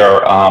 This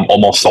year,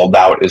 almost sold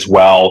out as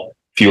well.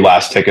 Few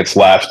last tickets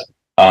left.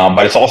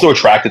 But it's also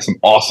attracted some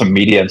awesome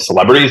media and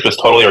celebrities, just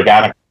totally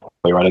organically,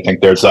 right? I think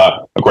there's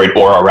a great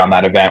aura around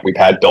that event. We've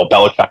had Bill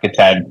Belichick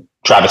attend,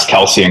 Travis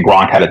Kelce and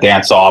Gronk had a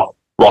dance off.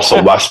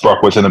 Russell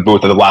Westbrook was in the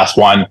booth at the last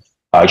one.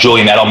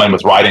 Julian Edelman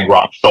was riding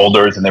Gronk's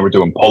shoulders, and they were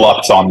doing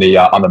pull-ups on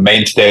the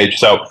main stage.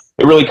 So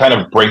it really kind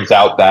of brings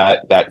out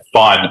that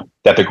fun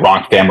that the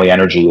Gronk family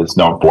energy is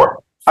known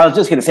for. I was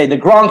just going to say the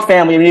Gronk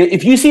family. I mean,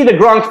 if you see the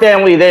Gronk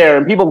family there,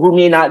 and people who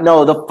may not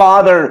know, the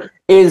father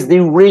is the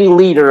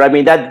ringleader. I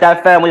mean,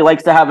 that family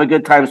likes to have a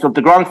good time. So if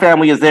the Gronk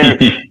family is there,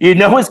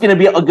 it's going to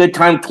be a good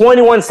time.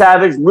 21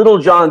 Savage, Little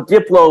John,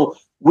 Diplo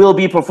will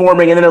be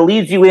performing, and then it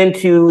leads you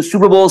into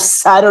Super Bowl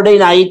Saturday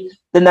night,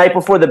 the night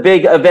before the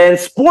big event.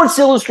 Sports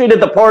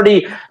Illustrated, the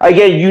party.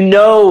 Again,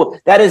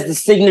 that is the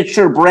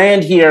signature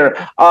brand here.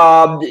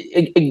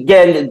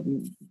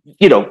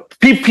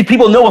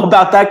 People know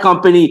about that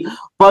company,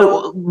 but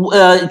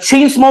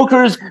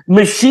Chainsmokers,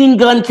 Machine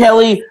Gun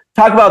Kelly,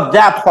 talk about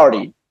that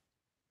party.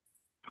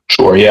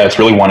 Sure, yeah, it's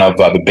really one of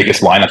the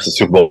biggest lineups of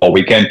Super Bowl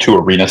weekend, 2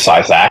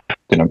 arena-size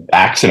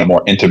acts in a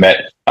more intimate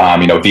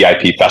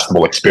VIP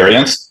festival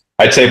experience.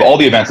 I'd say of all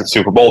the events at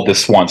Super Bowl,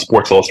 this one,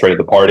 Sports Illustrated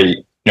The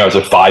Party, is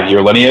a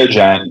 5-year lineage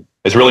and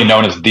is really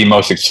known as the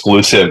most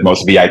exclusive,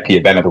 most VIP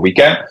event of the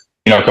weekend.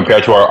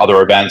 Compared to our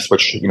other events,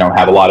 which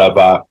have a lot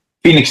of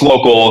Phoenix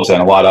locals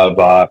and a lot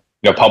of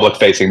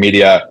public-facing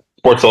media.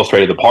 Sports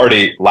Illustrated The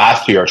Party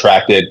last year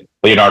attracted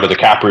Leonardo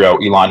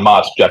DiCaprio, Elon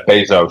Musk, Jeff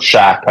Bezos,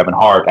 Shaq, Kevin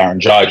Hart, Aaron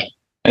Judge,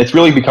 and it's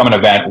really become an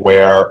event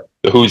where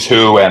the who's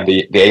who and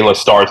the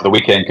A-list stars of the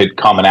weekend could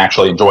come and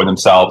actually enjoy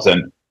themselves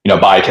and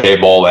buy a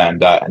table and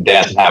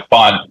dance and have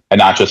fun, and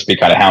not just be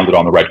kind of hounded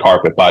on the red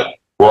carpet. But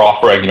we're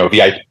offering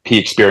VIP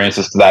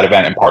experiences to that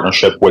event in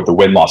partnership with the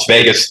Wynn Las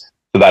Vegas.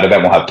 So that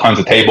event will have tons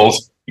of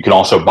tables. You can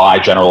also buy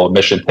general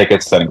admission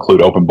tickets that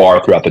include open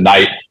bar throughout the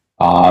night,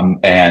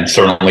 and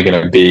certainly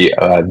going to be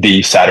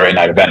the Saturday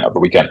night event of the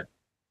weekend.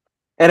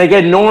 And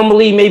again,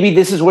 normally maybe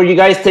this is where you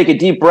guys take a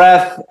deep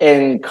breath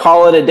and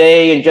call it a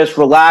day and just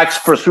relax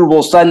for Super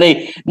Bowl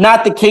Sunday.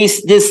 Not the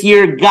case this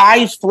year.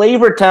 Guys,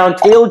 Flavortown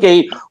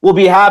tailgate will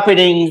be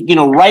happening,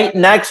 right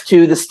next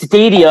to the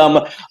stadium.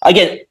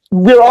 Again,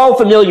 we're all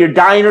familiar,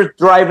 diners,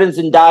 drive-ins,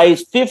 and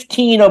dives.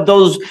 15 of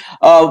those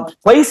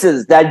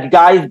places that you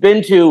guys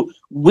been to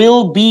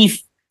will be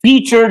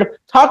featured.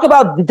 Talk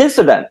about this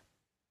event.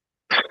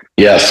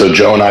 Yeah, so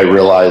Joe and I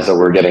realized that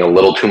we're getting a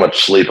little too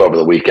much sleep over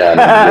the weekend.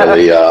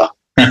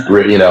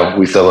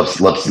 We said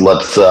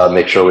let's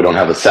make sure we don't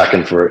have a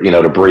second for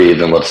to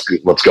breathe, and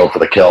let's go for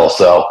the kill.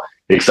 So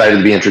excited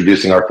to be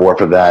introducing our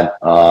fourth event.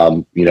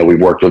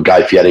 We've worked with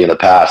Guy Fieri in the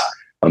past,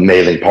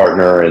 amazing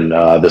partner, and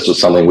this was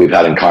something we've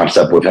had in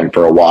concept with him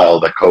for a while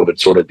that COVID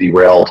sort of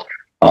derailed,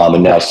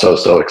 and now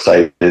so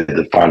excited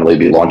to finally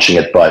be launching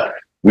it. But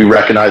we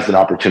recognized an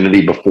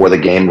opportunity before the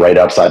game, right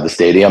outside the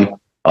stadium,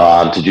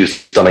 to do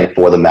something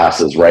for the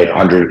masses. Right,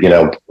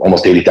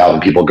 almost 80,000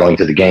 people going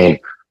to the game.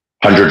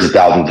 Hundreds of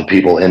thousands of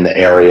people in the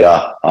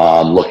area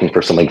looking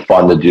for something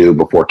fun to do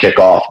before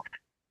kickoff.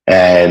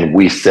 And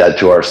we said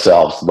to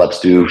ourselves,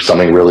 let's do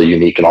something really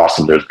unique and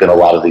awesome. There's been a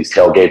lot of these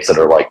tailgates that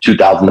are like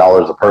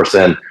 $2,000 a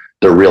person.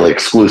 They're really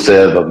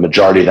exclusive. A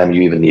majority of them,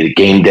 you even need a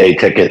game day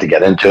ticket to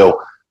get into.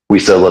 We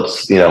said,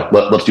 let's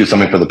do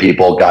something for the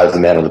people. Guy's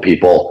the man of the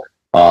people.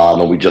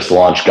 And we just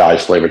launched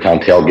Guy's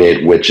Flavortown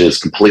Tailgate, which is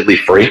completely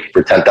free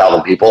for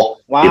 10,000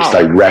 people. Wow. It's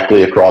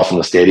directly across from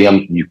the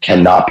stadium. You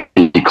cannot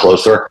be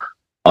closer.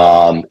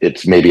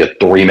 It's maybe a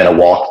 3-minute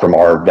walk from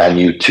our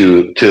venue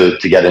to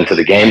get into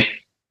the game.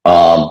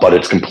 But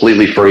it's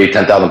completely free,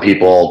 10,000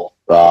 people,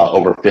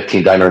 over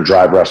 15 diner and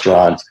drive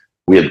restaurants.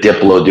 We have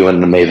Diplo doing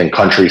an amazing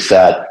country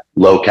set.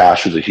 Low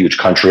Cash, who's a huge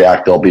country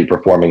act, they'll be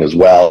performing as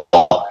well.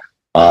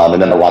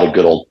 And then a lot of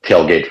good old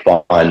tailgate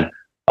fun.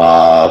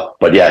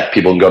 But yeah,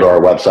 people can go to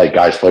our website,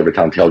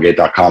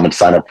 guysflavortowntailgate.com, and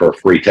sign up for a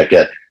free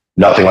ticket.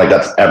 Nothing like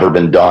that's ever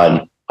been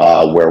done,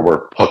 where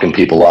we're hooking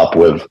people up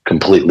with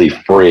completely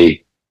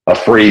free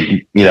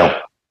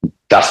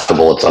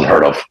festival. It's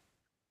unheard of.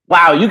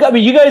 Wow, you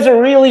guys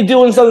are really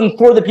doing something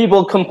for the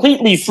people,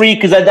 completely free,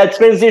 because that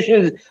transition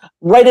is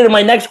right into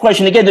my next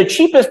question. Again, the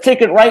cheapest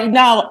ticket right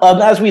now,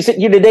 as we sit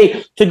here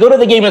today, to go to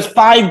the game is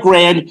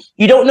 $5,000.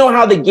 You don't know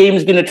how the game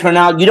is going to turn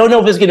out. You don't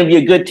know if it's going to be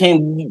a good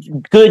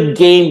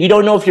game. You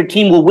don't know if your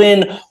team will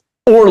win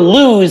or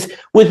lose.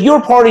 With your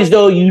parties,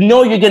 though,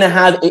 you're going to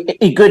have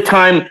a good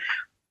time.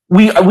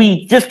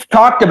 We just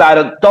talked about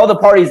it, all the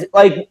parties.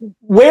 Like,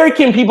 where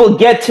can people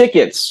get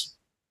tickets?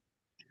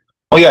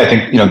 Well, yeah, I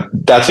think,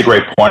 that's a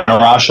great point,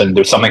 Arash, and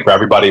there's something for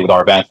everybody with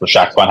our events, with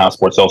Shaq's Funhouse,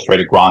 Sports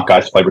Illustrated, Gronk,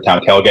 Guys,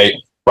 Flavortown Tailgate,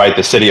 right?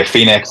 The city of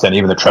Phoenix and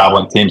even the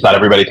traveling teams, not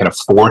everybody can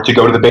afford to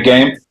go to the big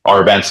game.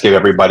 Our events give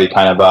everybody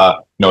kind of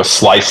a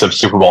slice of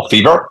Super Bowl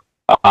fever.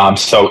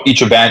 So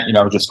each event,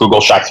 just Google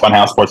Shaq's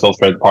Funhouse, Sports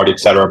Illustrated, Party,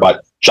 etc.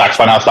 But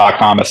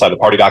Shaq'sFunhouse.com,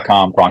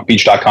 SItheParty.com,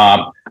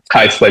 GronkBeach.com,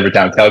 Guys,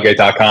 Flavortown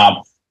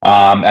Tailgate.com.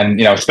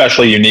 And,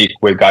 especially unique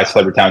with Guys,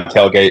 Flavortown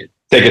Tailgate,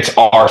 tickets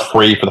are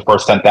free for the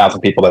first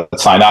 10,000 people that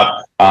sign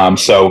up.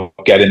 So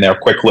get in there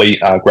quickly,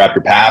 grab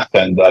your pass,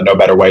 and no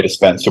better way to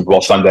spend Super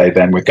Bowl Sunday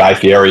than with Guy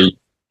Fieri,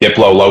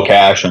 Diplo, Low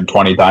Cash, and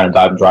 20 dine,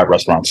 dive, and drive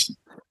restaurants.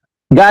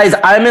 Guys,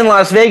 I'm in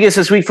Las Vegas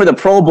this week for the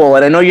Pro Bowl,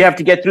 and I know you have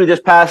to get through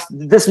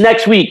this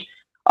next week.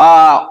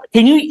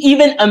 Can you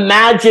even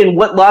imagine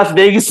what Las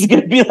Vegas is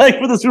going to be like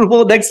for the Super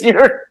Bowl next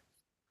year?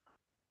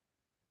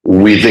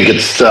 We think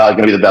it's going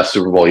to be the best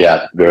Super Bowl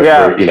yet.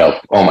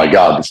 Oh my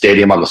God, the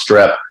stadium on the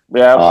Strip.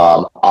 Yeah.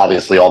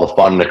 Obviously, all the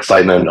fun and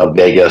excitement of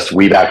Vegas.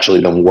 We've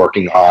actually been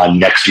working on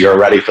next year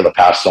already for the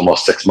past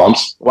almost 6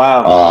 months.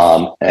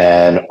 Wow.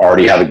 And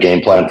already have a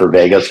game plan for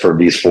Vegas for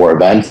these 4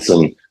 events,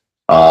 and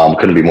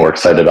couldn't be more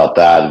excited about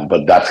that.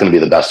 But that's going to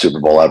be the best Super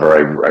Bowl ever. I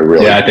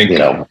really, I think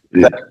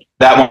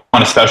that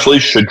one especially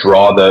should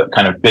draw the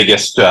kind of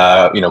biggest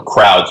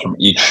crowds from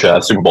each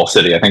Super Bowl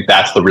city. I think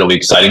that's the really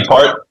exciting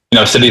part.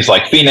 Cities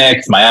like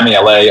Phoenix, Miami,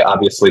 LA,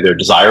 obviously they're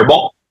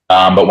desirable.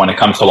 But when it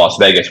comes to Las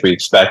Vegas, we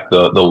expect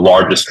the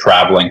largest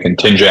traveling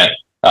contingent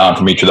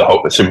from each of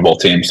the Super Bowl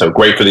teams. So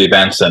great for the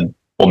events, and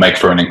will make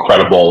for an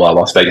incredible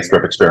Las Vegas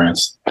Strip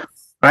experience.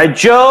 All right,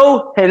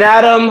 Joe and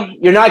Adam,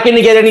 you're not going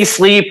to get any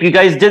sleep. You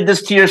guys did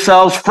this to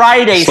yourselves.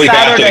 Friday, Sleep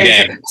after the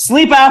Saturday, game.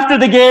 sleep after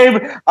the game.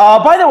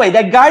 By the way,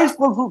 that Guys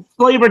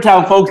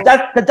Flavortown, folks,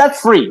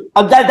 that's free.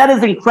 That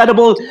is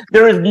incredible.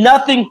 There is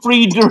nothing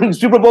free during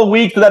Super Bowl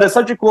week, so that is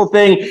such a cool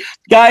thing.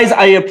 Guys,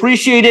 I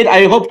appreciate it.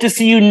 I hope to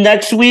see you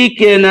next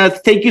week, and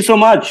thank you so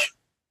much.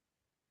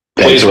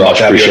 Thanks, Arash.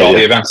 Have you at all Appreciate the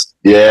it. events.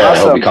 Yeah,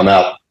 Awesome. I hope you come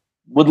out.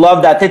 Would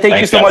love that. Thank you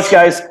Thanks, so guys. much,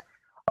 guys.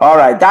 All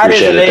right, that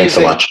is Appreciate it. amazing. Thanks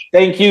so much.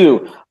 Thank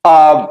you.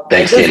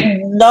 Thanks, there's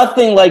team.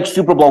 nothing like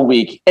Super Bowl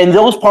week, and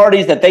those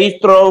parties that they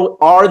throw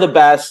are the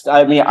best.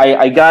 I mean,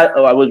 I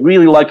was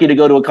really lucky to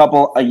go to a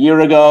couple a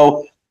year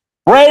ago.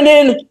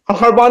 Brandon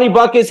Harbani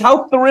Buckets,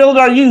 how thrilled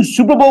are you?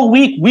 Super Bowl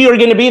week, we are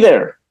going to be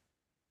there.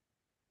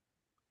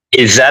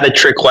 Is that a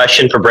trick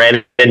question for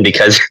Brandon?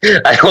 Because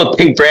I don't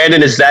think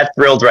Brandon is that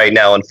thrilled right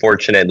now,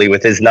 unfortunately,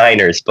 with his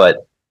Niners.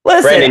 But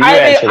Listen, Brandon, you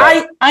answer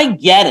that. I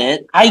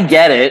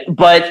get it,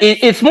 but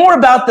it's more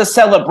about the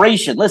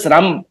celebration. Listen,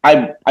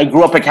 I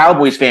grew up a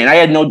Cowboys fan. I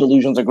had no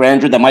delusions of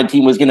grandeur that my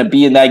team was going to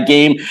be in that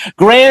game.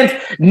 Grant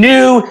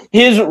knew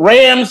his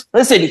Rams.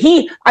 Listen,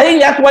 I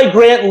think that's why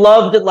Grant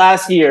loved it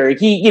last year.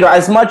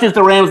 As much as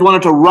the Rams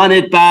wanted to run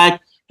it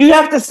back, you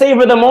have to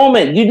savor the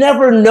moment. You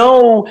never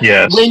know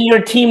when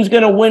your team's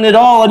going to win it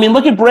all. I mean,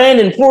 look at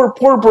Brandon.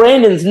 Poor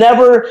Brandon's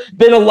never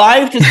been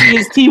alive to see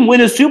his team win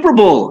a Super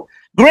Bowl.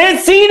 Grant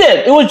seen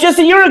it. It was just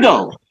a year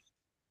ago.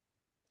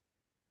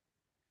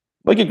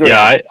 Look at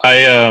Grant.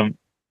 Yeah,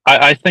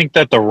 I think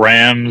that the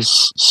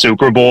Rams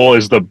Super Bowl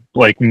is the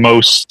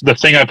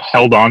thing I've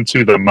held on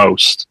to the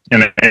most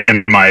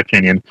in my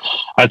opinion.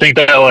 I think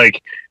that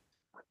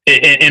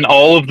in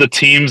all of the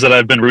teams that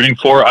I've been rooting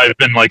for, I've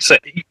been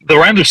the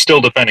Rams are still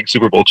defending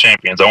Super Bowl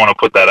champions. I want to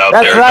put that out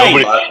there.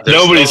 Right.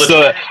 Nobody's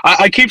still.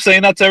 I keep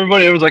saying that to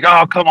everybody. It was like,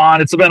 oh, come on,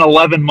 it's been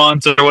 11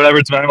 months or whatever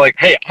it's been. I'm like,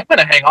 hey, I'm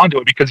gonna hang on to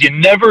it because you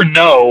never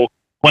know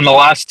when the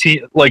last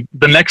team,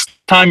 the next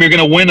time you're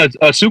gonna win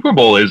a Super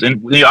Bowl is.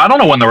 And I don't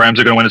know when the Rams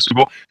are gonna win a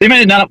Super Bowl. They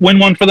may not win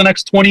one for the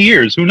next 20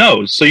 years. Who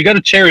knows? So you got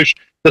to cherish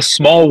the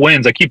small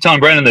wins. I keep telling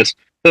Brandon this.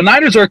 The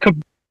Niners are a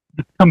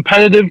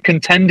competitive,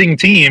 contending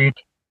team.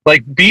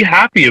 Be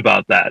happy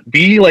about that.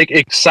 Be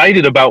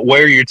excited about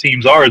where your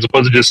teams are as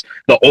opposed to just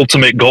the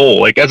ultimate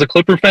goal. As a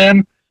Clipper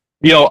fan,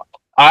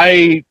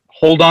 I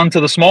hold on to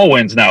the small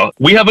wins now.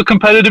 We have a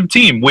competitive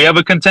team. We have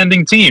a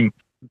contending team.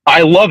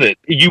 I love it.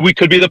 We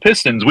could be the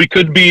Pistons. We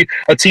could be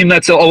a team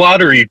that's a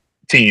lottery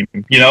team.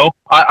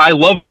 I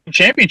love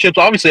championships.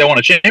 Obviously, I want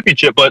a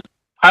championship, but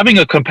having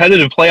a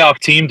competitive playoff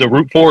team to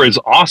root for is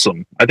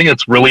awesome. I think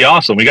that's really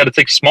awesome. We got to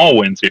take small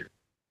wins here.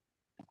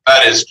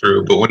 That is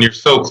true, but when you're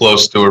so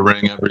close to a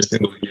ring every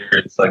single year,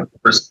 it's the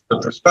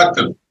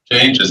perspective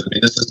changes. I mean,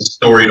 this is a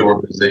storied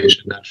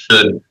organization that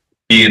should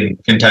be in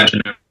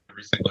contention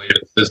every single year.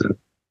 This isn't,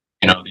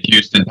 the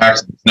Houston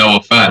Texans. No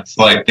offense,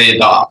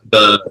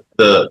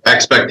 the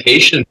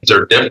expectations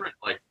are different.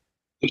 I'm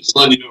just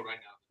letting you know right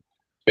now,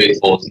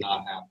 faithful is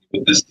not happy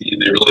with this team.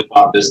 They really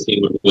thought this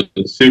team would win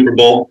the Super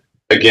Bowl.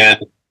 Again,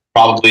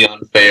 probably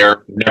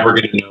unfair. Never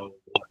going to know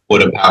what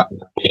would have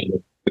happened in that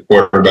game. The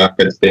quarterback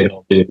had stayed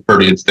healthy,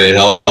 Purdy had stayed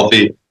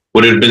healthy.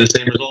 Would it have been the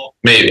same result?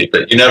 Maybe,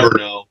 but you never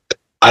know.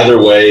 Either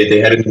way, they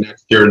head into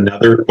next year,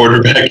 another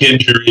quarterback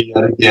injury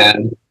yet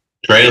again.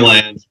 Trey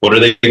Lance, what are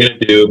they going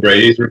to do?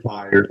 Brady's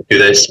retired. Do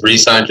they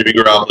re-sign Jimmy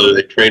Garoppolo? Do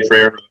they trade for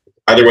Aaron?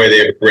 Either way, they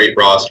have a great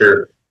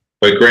roster.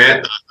 But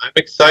Grant, I'm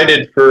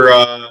excited for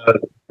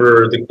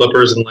the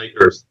Clippers and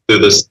Lakers through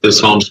this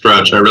home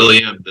stretch. I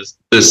really am.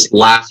 This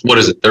last, what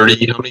is it,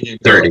 30? How many games?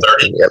 30.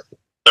 Yep.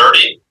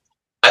 30.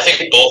 I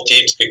think both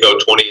teams could go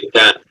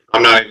 20-10.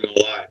 I'm not even going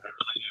to lie. I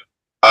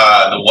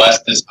really do. The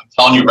West is, I'm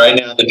telling you right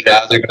now, the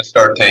Jazz are going to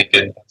start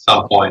tanking at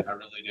some point. I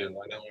really do.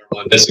 I know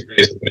everyone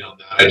disagrees with me on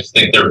that. I just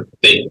think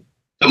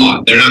come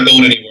on, they're not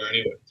going anywhere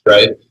anyways,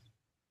 right?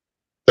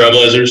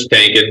 Trailblazers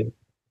tanking.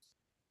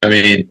 I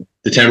mean,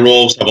 the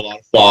Timberwolves have a lot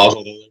of flaws,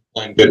 although they're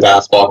playing good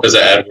basketball because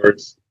of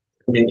Edwards.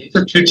 I mean, these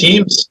are two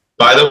teams,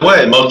 by the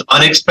way, most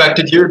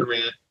unexpected year,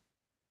 Grant.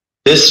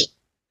 This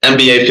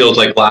NBA feels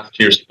like last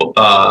year's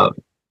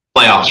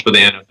playoffs for the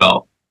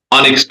NFL.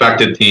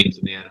 Unexpected teams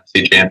in the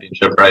NFC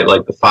Championship, right?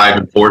 Like the 5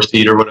 and 4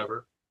 seed or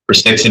whatever, or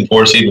 6 and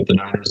 4 seed with the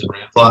Niners and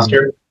Rams last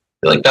year.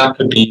 I feel like that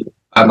could be.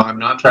 I'm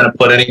not trying to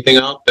put anything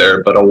out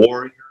there, but a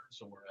Warriors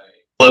or a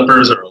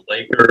Clippers or a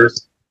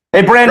Lakers.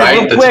 Hey,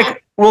 Brandon,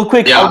 right? real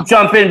quick, yeah. I'll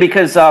jump in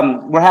because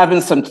we're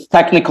having some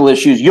technical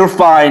issues. You're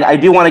fine. I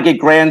do want to get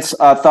Grant's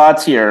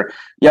thoughts here.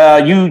 Yeah,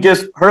 you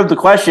just heard the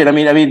question. I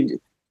mean,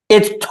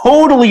 it's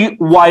totally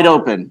wide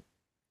open.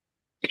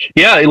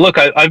 Yeah, look,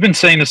 I've been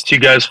saying this to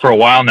you guys for a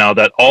while now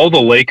that all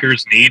the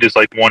Lakers need is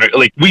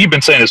we've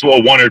been saying this,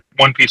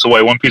 one piece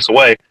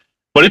away.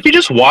 But if you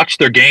just watch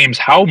their games,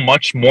 how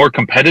much more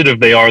competitive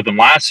they are than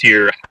last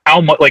year,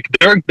 how much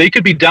they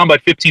could be down by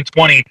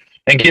 15-20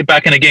 and get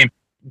back in a game.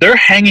 They're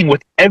hanging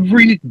with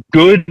every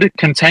good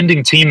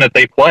contending team that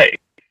they play.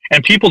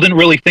 And people didn't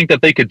really think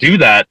that they could do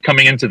that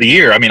coming into the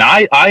year. I mean,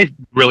 I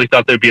really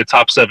thought they'd be a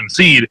top 7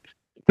 seed.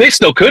 They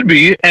still could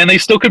be, and they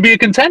still could be a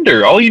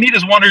contender. All you need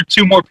is one or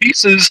two more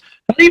pieces,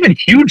 not even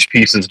huge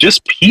pieces,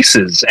 just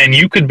pieces, and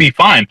you could be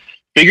fine.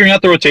 Figuring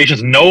out the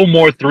rotations, no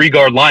more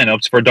 3-guard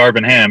lineups for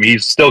Darvin Ham.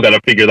 He's still got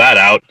to figure that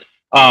out.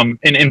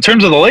 In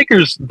terms of the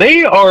Lakers,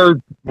 they are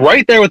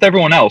right there with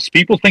everyone else.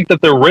 People think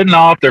that they're written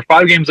off. They're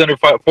 4 games under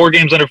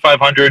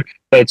 500.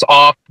 That's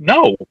off.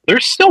 No, they're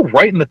still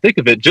right in the thick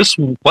of it, just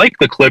like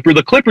the Clippers.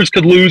 The Clippers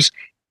could lose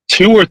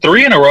 2 or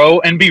 3 in a row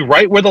and be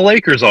right where the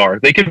Lakers are.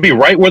 They could be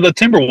right where the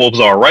Timberwolves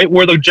are, right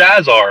where the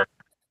Jazz are.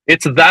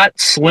 It's that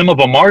slim of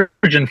a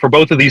margin for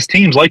both of these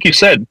teams. Like you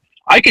said,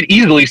 I could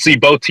easily see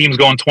both teams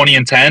going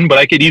 20-10, but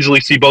I could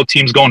easily see both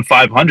teams going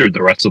 500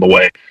 the rest of the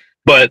way.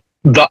 But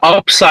the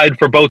upside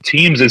for both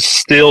teams is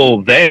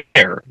still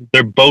there.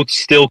 They're both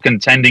still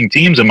contending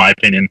teams, in my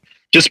opinion.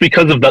 Just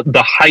because of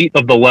the height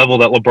of the level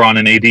that LeBron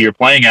and AD are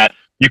playing at,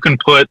 you can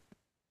put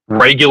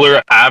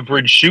regular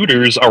average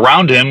shooters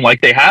around him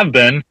like they have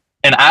been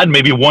and add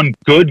maybe one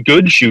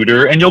good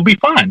shooter, and you'll be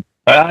fine.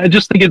 I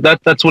just think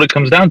that's what it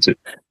comes down to.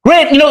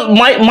 Grant,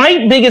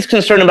 my biggest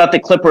concern about the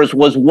Clippers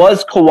was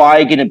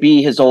Kawhi going to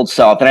be his old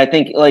self? And I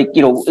think,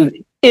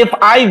 if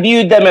I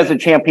viewed them as a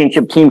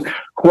championship team,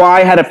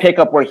 Kawhi had to pick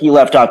up where he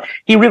left off.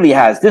 He really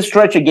has. This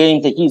stretch of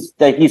games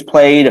that he's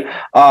played,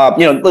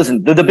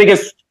 listen, the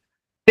biggest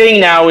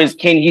thing now is,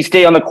 can he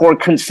stay on the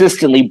court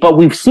consistently? But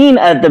we've seen,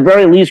 at the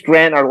very least,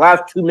 Grant, our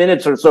last 2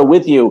 minutes or so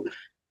with you,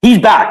 he's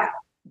back.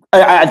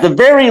 At the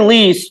very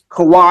least,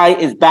 Kawhi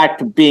is back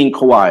to being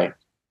Kawhi.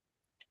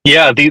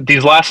 Yeah,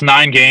 these last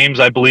 9 games,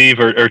 I believe,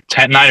 or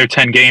 9 or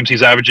 10 games,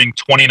 he's averaging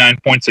 29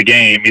 points a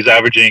game. He's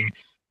averaging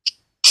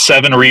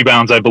 7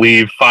 rebounds, I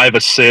believe, 5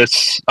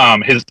 assists.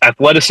 His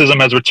athleticism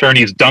has returned.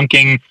 He's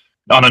dunking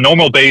on a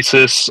normal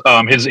basis.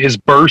 His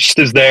burst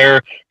is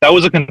there. That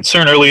was a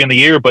concern early in the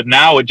year, but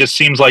now it just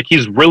seems like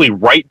he's really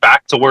right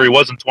back to where he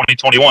was in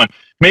 2021.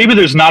 Maybe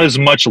there's not as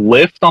much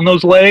lift on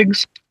those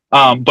legs,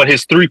 but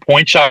his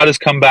 3-point shot has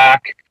come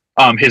back.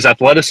 His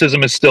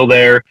athleticism is still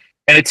there.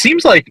 And it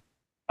seems like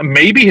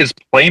maybe his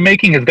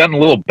playmaking has gotten a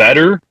little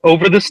better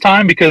over this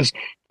time because,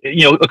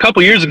 a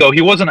couple years ago,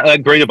 he wasn't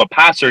that great of a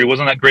passer. He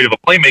wasn't that great of a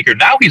playmaker.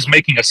 Now he's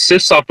making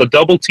assists off the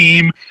double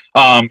team.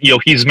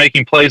 He's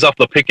making plays off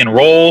the pick and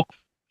roll.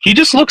 He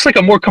just looks like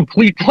a more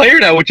complete player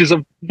now, which is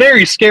a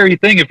very scary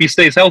thing if he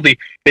stays healthy.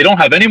 They don't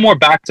have any more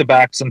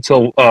back-to-backs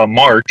until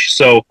March.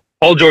 So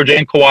Paul George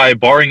and Kawhi,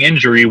 barring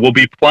injury, will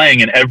be playing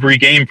in every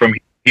game from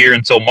here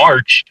until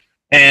March.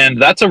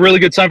 And that's a really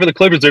good sign for the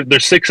Clippers. They're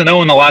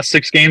 6-0 in the last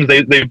 6 games.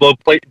 They've both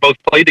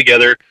played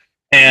together,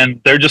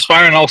 and they're just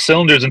firing all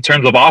cylinders in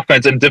terms of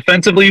offense. And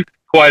defensively,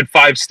 Kawhi had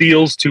 5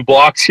 steals, 2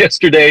 blocks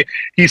yesterday.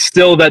 He's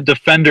still that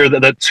defender,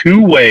 that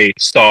two-way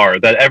star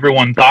that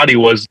everyone thought he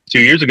was 2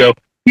 years ago.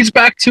 He's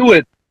back to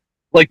it,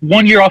 like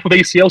 1 year off of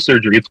ACL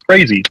surgery. It's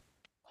crazy.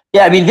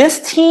 Yeah,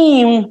 this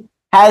team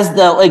has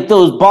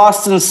those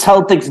Boston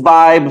Celtics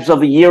vibes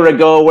of a year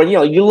ago, where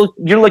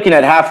you're looking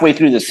at halfway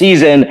through the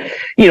season,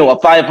 a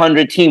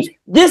 500 team.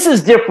 This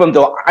is different,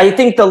 though. I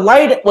think the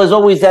light was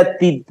always at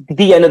the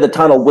end of the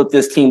tunnel with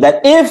this team. That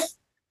if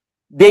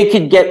they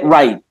could get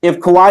right, if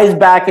Kawhi's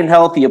back and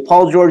healthy, if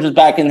Paul George is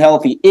back and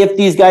healthy, if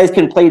these guys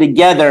can play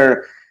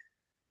together,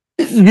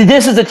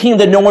 this is a team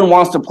that no one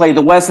wants to play.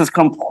 The West is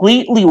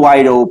completely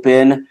wide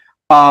open.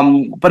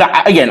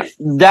 But again,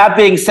 that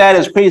being said,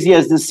 as crazy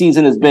as this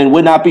season has been,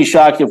 would not be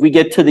shocked if we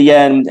get to the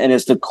end and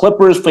it's the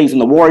Clippers facing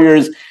the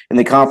Warriors in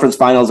the conference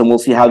finals, and we'll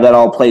see how that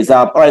all plays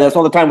out. All right, that's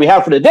all the time we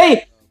have for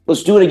today.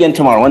 Let's do it again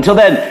tomorrow. Until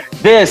then,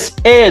 this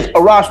is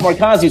Arash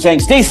Markazi saying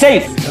stay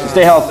safe,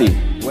 stay healthy.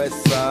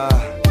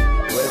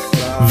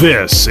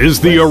 This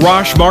is the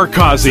Arash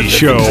Markazi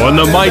Show on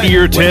the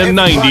Mightier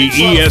 1090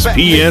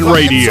 ESPN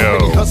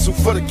Radio. Hustle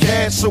for the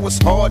cash, so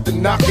it's hard to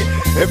knock it.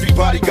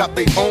 Everybody got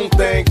their own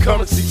thing,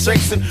 currency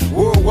chasing.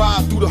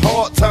 Worldwide through the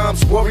hard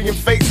times, worrying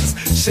faces.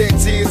 Shed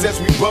tears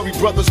as we bury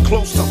brothers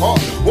close to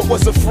heart. What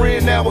was a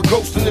friend, now a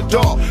ghost in the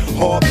dark.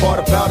 Hard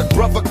part about it,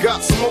 brother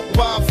got smoked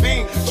by a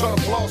fiend. Trying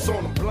to floss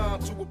on him,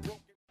 blind to a broken.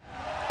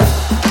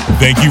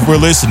 Thank you for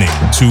listening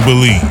to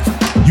Believe.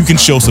 You can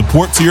show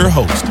support to your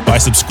host by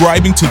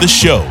subscribing to the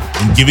show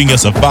and giving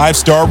us a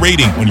 5-star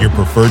rating on your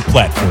preferred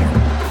platform.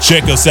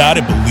 Check us out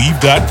at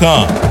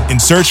Believe.com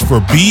and search for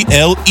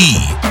BLEAV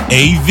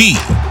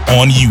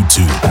on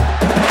YouTube.